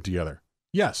jelly good together?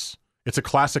 Yes. It's a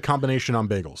classic combination on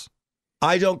bagels.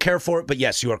 I don't care for it, but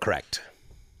yes, you are correct.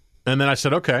 And then I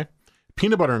said, okay,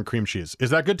 peanut butter and cream cheese. Is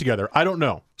that good together? I don't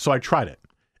know. So I tried it.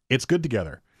 It's good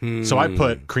together. So I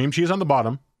put cream cheese on the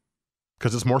bottom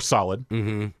because it's more solid,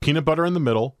 peanut butter in the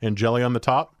middle, and jelly on the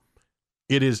top.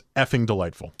 It is effing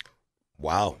delightful.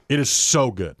 Wow. It is so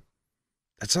good.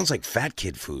 That sounds like fat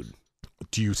kid food.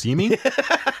 Do you see me?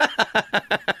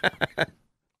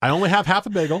 I only have half a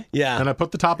bagel. Yeah. And I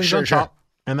put the toppings on top,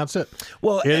 and that's it.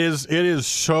 Well, it is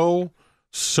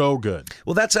so good.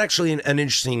 Well, that's actually an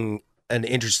interesting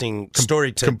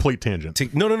story to complete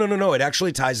tangent. No. It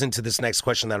actually ties into this next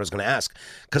question that I was going to ask.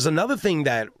 Because another thing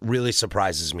that really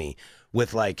surprises me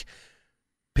with like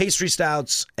pastry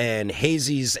stouts and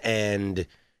hazies and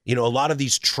a lot of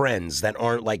these trends that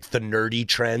aren't like the nerdy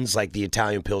trends, like the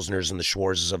Italian Pilsners and the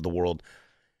Schwarzes of the world.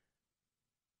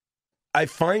 I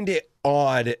find it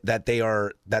odd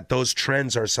that those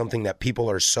trends are something that people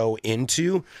are so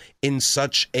into in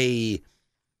such a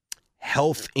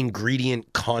health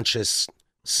ingredient conscious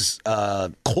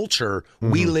culture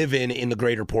we live in the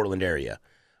greater Portland area.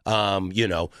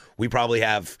 We probably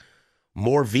have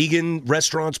more vegan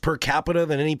restaurants per capita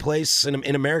than any place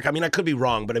in America. I mean, I could be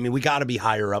wrong, but I mean, we got to be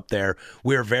higher up there.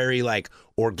 We're very like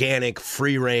organic,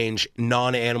 free range,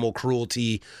 non-animal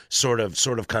cruelty sort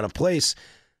of kind of place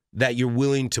that you're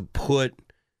willing to put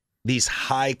these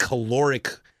high caloric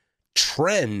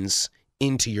trends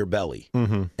into your belly.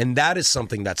 And that is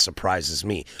something that surprises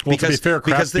me. Well, to be fair,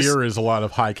 craft beer is a lot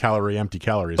of high calorie, empty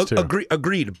calories too.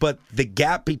 Agreed. But the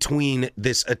gap between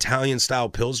this Italian style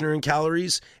Pilsner in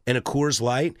calories and a Coors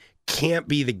Light can't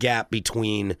be the gap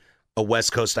between a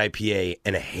West Coast IPA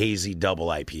and a hazy double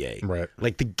IPA. Right.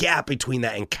 Like the gap between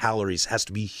that and calories has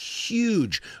to be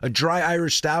huge. A dry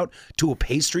Irish stout to a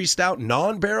pastry stout,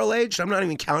 non-barrel aged. I'm not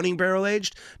even counting barrel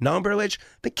aged, non-barrel aged.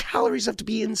 The calories have to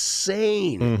be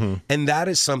insane. And that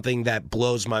is something that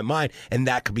blows my mind. And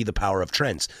that could be the power of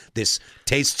trends. This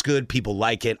tastes good. People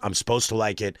like it. I'm supposed to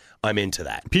like it. I'm into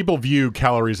that. People view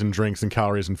calories in drinks and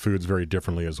calories in foods very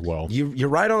differently as well. You're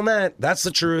right on that. That's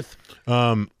the truth.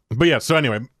 But yeah, so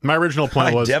anyway, my original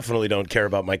point was... I definitely don't care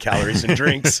about my calories and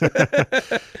drinks.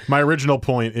 My original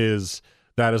point is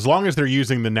that as long as they're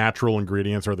using the natural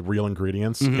ingredients or the real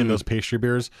ingredients in those pastry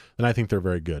beers, then I think they're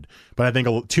very good. But I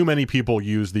think too many people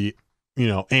use the,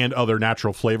 and other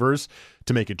natural flavors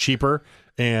to make it cheaper,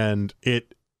 and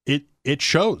it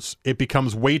shows. It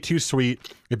becomes way too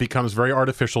sweet. It becomes very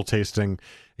artificial tasting,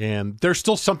 and there's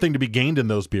still something to be gained in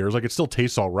those beers. Like, it still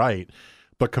tastes all right.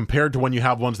 But compared to when you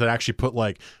have ones that actually put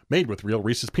like made with real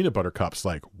Reese's peanut butter cups,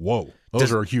 like, whoa,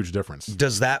 those are a huge difference.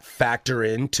 Does that factor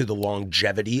into the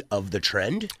longevity of the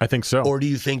trend? I think so. Or do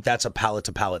you think that's a palate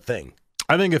to palate thing?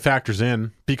 I think it factors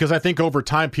in because I think over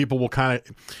time people will kind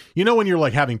of, when you're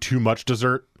like having too much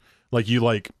dessert, like you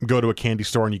like go to a candy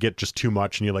store and you get just too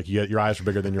much and your eyes are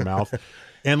bigger than your mouth.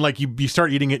 And like you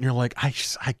start eating it and you're like, I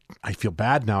feel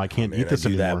bad now. I can't eat this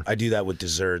anymore. I do that with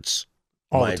desserts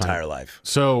all my the time. Entire life.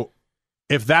 So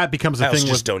if that becomes a thing,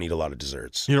 just don't eat a lot of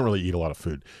desserts. You don't really eat a lot of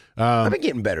food. I've been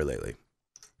getting better lately.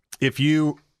 If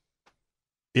you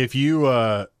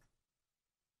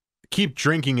keep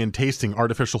drinking and tasting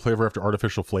artificial flavor after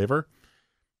artificial flavor,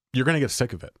 you're going to get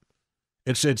sick of it.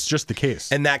 It's just the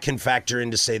case. And that can factor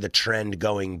into, say, the trend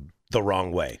going the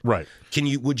wrong way. Right.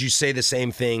 Would you say the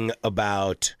same thing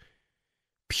about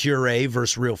puree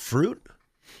versus real fruit?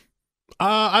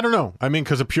 I don't know. I mean,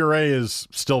 because a puree is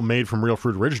still made from real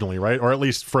fruit originally, right? Or at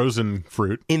least frozen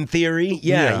fruit. In theory,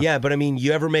 yeah. But I mean,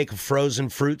 you ever make a frozen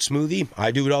fruit smoothie?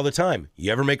 I do it all the time.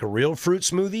 You ever make a real fruit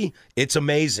smoothie? It's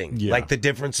amazing. Yeah. Like, the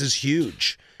difference is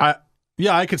huge. I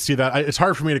could see that. It's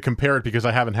hard for me to compare it because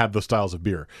I haven't had those styles of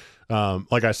beer.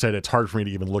 Like I said, it's hard for me to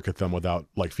even look at them without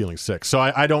like feeling sick. So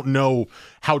I don't know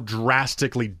how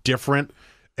drastically different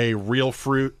a real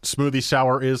fruit smoothie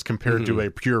sour is compared to a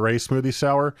puree smoothie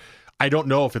sour. I don't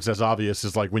know if it's as obvious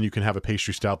as like when you can have a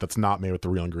pastry stout that's not made with the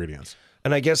real ingredients.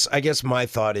 And I guess my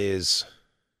thought is,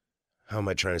 how am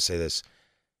I trying to say this?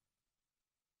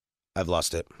 I've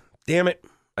lost it. Damn it.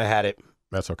 I had it.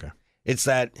 That's okay. It's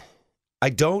that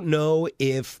I don't know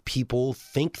if people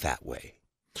think that way.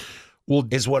 Well,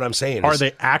 is what I'm saying. Are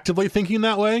they actively thinking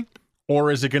that way? Or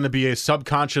is it going to be a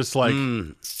subconscious like,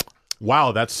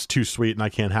 wow, that's too sweet and I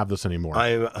can't have this anymore?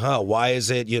 Why is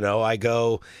it,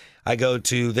 I go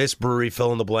to this brewery,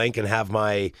 fill in the blank, and have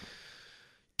my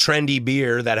trendy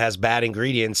beer that has bad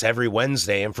ingredients every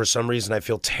Wednesday, and for some reason I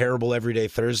feel terrible every day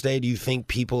Thursday. Do you think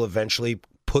people eventually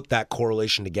put that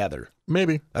correlation together?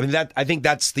 Maybe. I mean, I think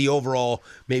that's the overall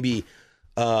maybe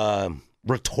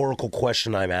rhetorical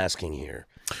question I'm asking here.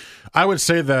 I would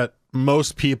say that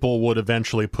most people would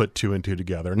eventually put two and two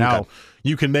together. Now,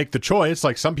 you can make the choice.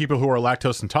 Like some people who are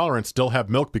lactose intolerant still have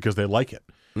milk because they like it.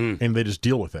 And they just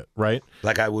deal with it, right?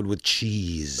 Like I would with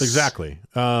cheese. Exactly.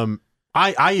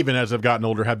 I even, as I've gotten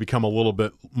older, have become a little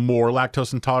bit more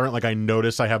lactose intolerant. Like I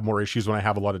notice I have more issues when I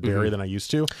have a lot of dairy than I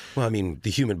used to. Well, I mean, the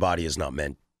human body is not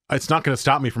meant. It's not going to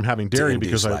stop me from having dairy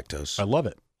because lactose. I love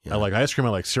it. Yeah. I like ice cream. I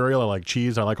like cereal. I like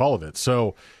cheese. I like all of it.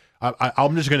 So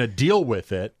I'm just going to deal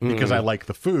with it because I like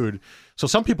the food. So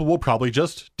some people will probably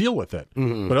just deal with it.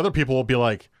 But other people will be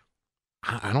like,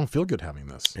 I don't feel good having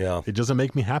this. Yeah. It doesn't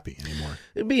make me happy anymore.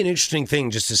 It'd be an interesting thing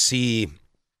just to see,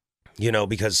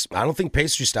 because I don't think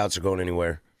pastry stouts are going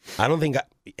anywhere. I don't think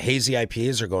hazy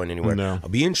IPAs are going anywhere. No. I'll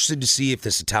be interested to see if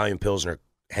this Italian Pilsner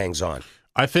hangs on.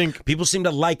 I think people seem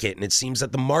to like it, and it seems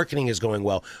that the marketing is going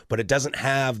well, but it doesn't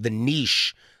have the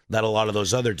niche that a lot of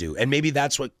those other do. And maybe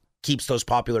that's what keeps those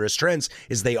popular as trends,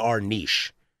 is they are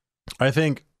niche. I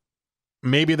think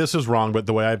maybe this is wrong, but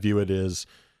the way I view it is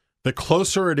the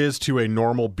closer it is to a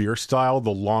normal beer style,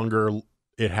 the longer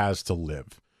it has to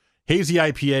live. Hazy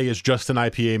IPA is just an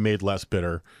IPA made less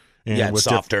bitter. And with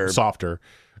softer.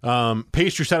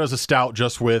 Pastry stout is a stout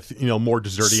just with, more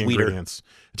desserty ingredients.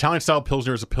 Italian style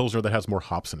Pilsner is a Pilsner that has more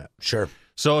hops in it. Sure.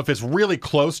 So if it's really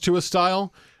close to a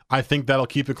style, I think that'll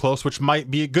keep it close, which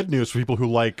might be good news for people who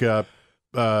like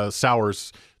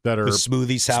sours that are the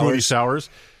smoothie sours.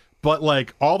 But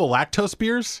like all the lactose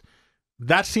beers,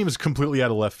 that seems completely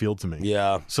out of left field to me.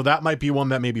 Yeah. So that might be one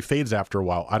that maybe fades after a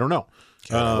while. I don't know.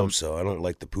 God, I hope so. I don't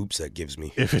like the poops that gives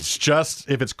me. If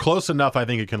it's close enough, I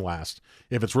think it can last.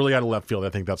 If it's really out of left field, I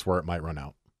think that's where it might run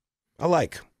out.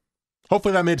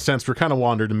 Hopefully that made sense. We're kind of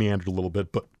wandered and meandered a little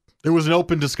bit, but it was an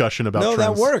open discussion about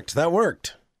trends. That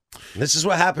worked. This is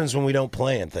what happens when we don't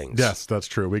plan things. Yes, that's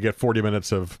true. We get 40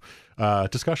 minutes of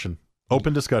discussion.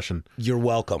 Open discussion. You're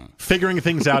welcome. Figuring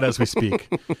things out as we speak.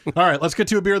 All right, let's get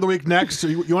to a beer of the week next. So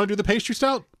you want to do the pastry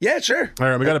stout? Yeah, sure. All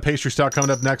right, we got a pastry stout coming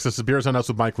up next. This is Beers on Us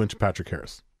with Mike Lynch and Patrick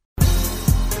Harris.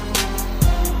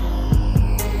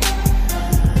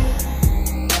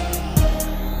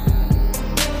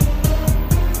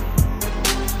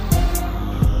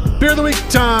 Beer of the week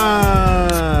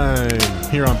time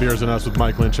here on Beers on Us with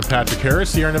Mike Lynch and Patrick Harris.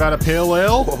 Sierra Nevada Pale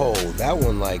Ale. Whoa, that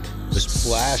one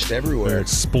splashed everywhere. It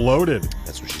exploded.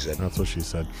 That's what she said. That's what she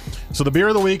said. So the beer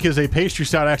of the week is a pastry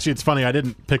stout. Actually, it's funny. I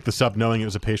didn't pick this up knowing it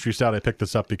was a pastry stout. I picked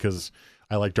this up because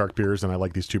I like dark beers and I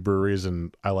like these two breweries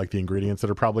and I like the ingredients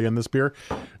that are probably in this beer.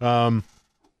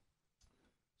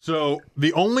 So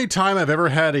the only time I've ever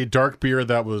had a dark beer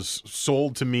that was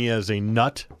sold to me as a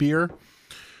nut beer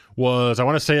was, I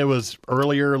want to say it was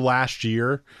earlier last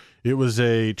year. It was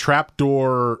a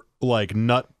Trapdoor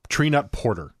tree nut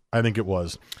porter. I think it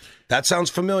was. That sounds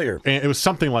familiar. And it was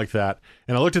something like that.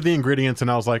 And I looked at the ingredients and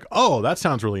I was like, oh, that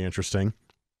sounds really interesting.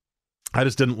 I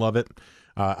just didn't love it.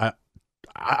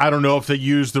 I don't know if they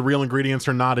used the real ingredients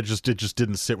or not. It just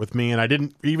didn't sit with me. And I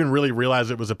didn't even really realize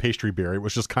it was a pastry beer. It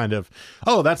was just kind of,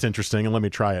 oh, that's interesting, and let me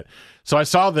try it. So I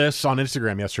saw this on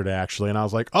Instagram yesterday, actually, and I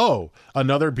was like, oh,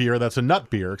 another beer that's a nut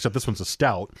beer, except this one's a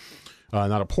stout,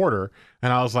 not a porter.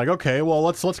 And I was like, okay, well,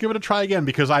 let's give it a try again,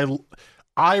 because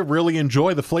I really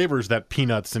enjoy the flavors that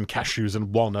peanuts and cashews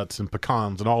and walnuts and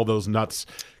pecans and all those nuts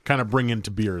kind of bring into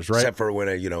beers, right? Except for when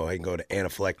I can go to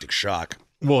anaphylactic shock.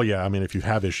 Well, yeah, I mean, if you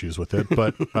have issues with it,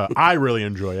 but I really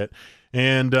enjoy it.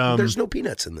 And there's no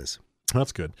peanuts in this.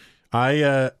 That's good.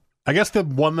 I guess the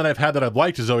one that I've had that I've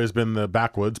liked has always been the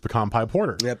Backwoods Pecan Pie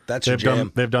Porter. Yep, that's your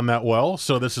jam. They've done that well.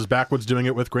 So this is Backwoods doing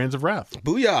it with Grains of Wrath.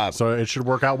 Booyah! So it should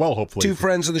work out well, hopefully. Two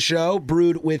friends of the show,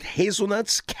 brewed with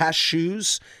hazelnuts,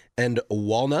 cashews, and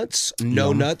walnuts.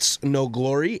 No nuts, no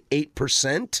glory.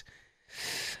 8%.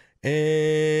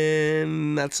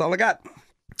 And that's all I got.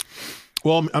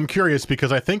 Well, I'm curious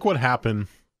because I think what happened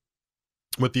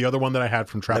with the other one that I had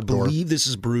from Trapdoor. I believe this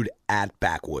is brewed at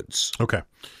Backwoods. Okay.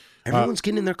 Everyone's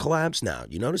getting their collabs now.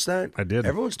 You notice that? I did.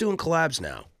 Everyone's doing collabs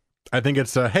now. I think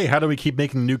it's, hey, how do we keep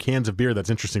making new cans of beer that's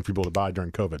interesting for people to buy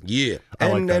during COVID? Yeah.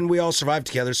 And we all survived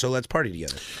together, so let's party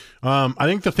together. I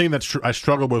think the thing that I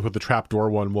struggled with the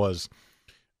Trapdoor one was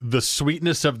the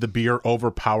sweetness of the beer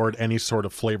overpowered any sort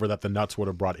of flavor that the nuts would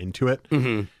have brought into it.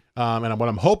 Mm-hmm. And what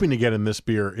I'm hoping to get in this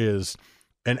beer is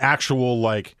an actual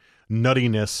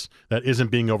nuttiness that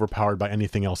isn't being overpowered by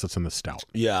anything else that's in the stout.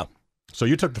 Yeah. So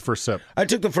you took the first sip. I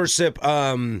took the first sip.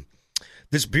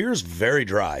 This beer is very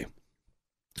dry.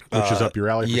 Which is up your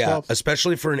alley for stouts?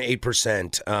 Especially for an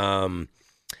 8%.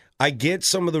 I get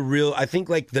some of the real, I think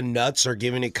the nuts are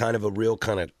giving it kind of a real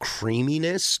kind of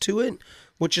creaminess to it,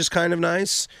 which is kind of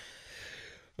nice.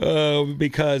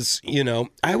 Because,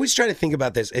 I always try to think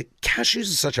about this. Cashews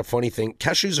is such a funny thing.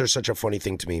 Cashews are such a funny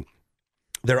thing to me.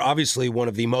 They're obviously one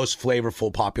of the most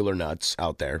flavorful popular nuts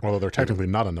out there. Although they're technically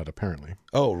not a nut, apparently.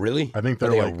 Oh, really? I think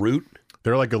they're a root?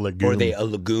 They're like a legume. Or are they a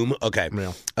legume? Okay.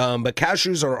 Yeah. But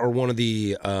cashews are one of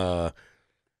the are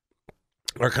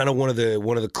kind of one of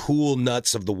the cool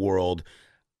nuts of the world.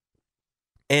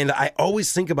 And I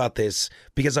always think about this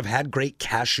because I've had great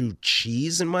cashew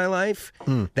cheese in my life,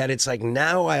 that it's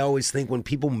now I always think when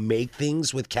people make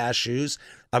things with cashews,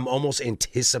 I'm almost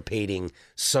anticipating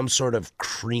some sort of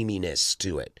creaminess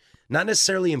to it. Not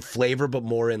necessarily in flavor, but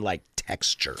more in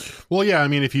texture. Well, yeah, I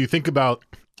mean, if you think about,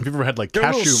 if you've ever had They're cashew.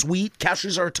 a little sweet.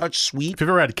 Cashews are a touch sweet. If you've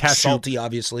ever had salty,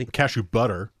 obviously. Cashew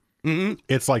butter,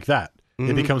 it's like that.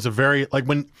 Mm-hmm. It becomes a very,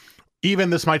 even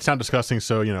this might sound disgusting,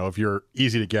 so, if you're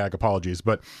easy to gag, apologies,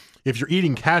 but if you're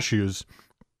eating cashews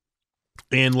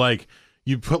and like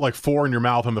you put like 4 in your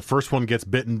mouth and the first one gets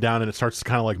bitten down and it starts to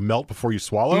kind of like melt before you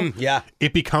swallow,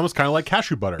 it becomes kind of like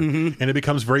cashew butter and it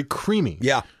becomes very creamy.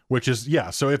 Yeah. Which is,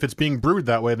 so if it's being brewed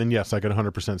that way, then yes, I can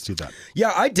 100% see that.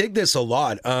 Yeah, I dig this a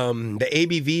lot. The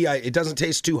ABV, it doesn't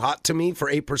taste too hot to me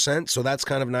for 8%, so that's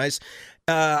kind of nice.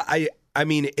 I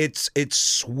mean, it's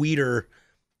sweeter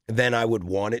than I would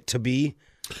want it to be,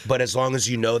 but as long as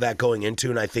you know that going into,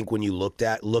 and I think when you look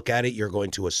at it, you're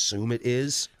going to assume it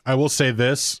is. I will say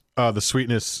this, the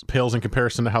sweetness pales in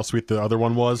comparison to how sweet the other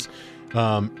one was.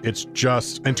 It's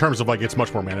just, in terms of like, it's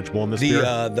much more manageable in this beer.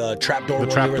 The trapdoor one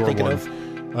you were thinking of?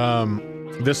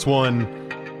 This one,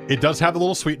 it does have a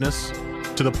little sweetness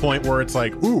to the point where it's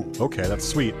like, ooh, okay, that's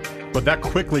sweet. But that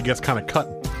quickly gets kind of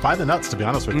cut by the nuts, to be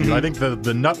honest with you. I think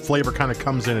the nut flavor kind of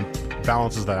comes in and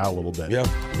balances that out a little bit. Yeah.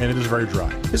 And it is very dry.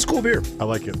 It's a cool beer. I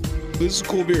like it. This is a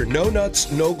cool beer. No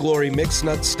nuts, no glory, mixed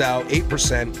nut stout,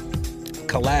 8%,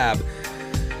 collab.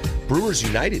 Brewers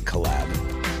United collab.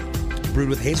 Brewed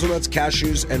with hazelnuts,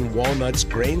 cashews, and walnuts,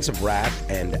 grains of wrath,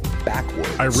 and backwards.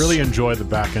 I really enjoy the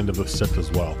back end of the sip as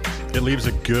well. It leaves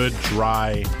a good,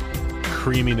 dry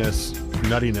creaminess,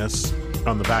 nuttiness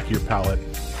on the back of your palate.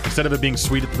 Instead of it being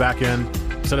sweet at the back end,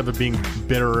 instead of it being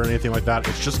bitter or anything like that,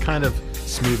 it's just kind of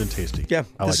smooth and tasty. Yeah,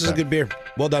 this is a good beer.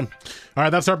 Well done. All right,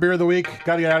 that's our beer of the week.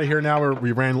 Got to get out of here now.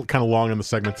 We ran kind of long in the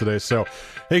segment today. So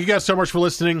thank you guys so much for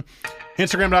listening.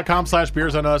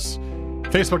 Instagram.com/beersonus.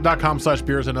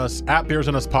 Facebook.com/beersonus.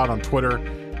 @beersonUsPod on Twitter.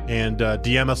 And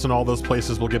DM us in all those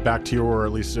places. We'll get back to you, or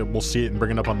at least we'll see it and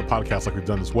bring it up on the podcast like we've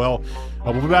done as well.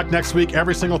 We'll be back next week,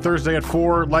 every single Thursday at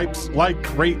 4.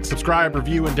 Like, rate, subscribe,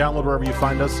 review, and download wherever you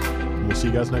find us. And we'll see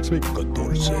you guys next week. Good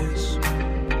horses.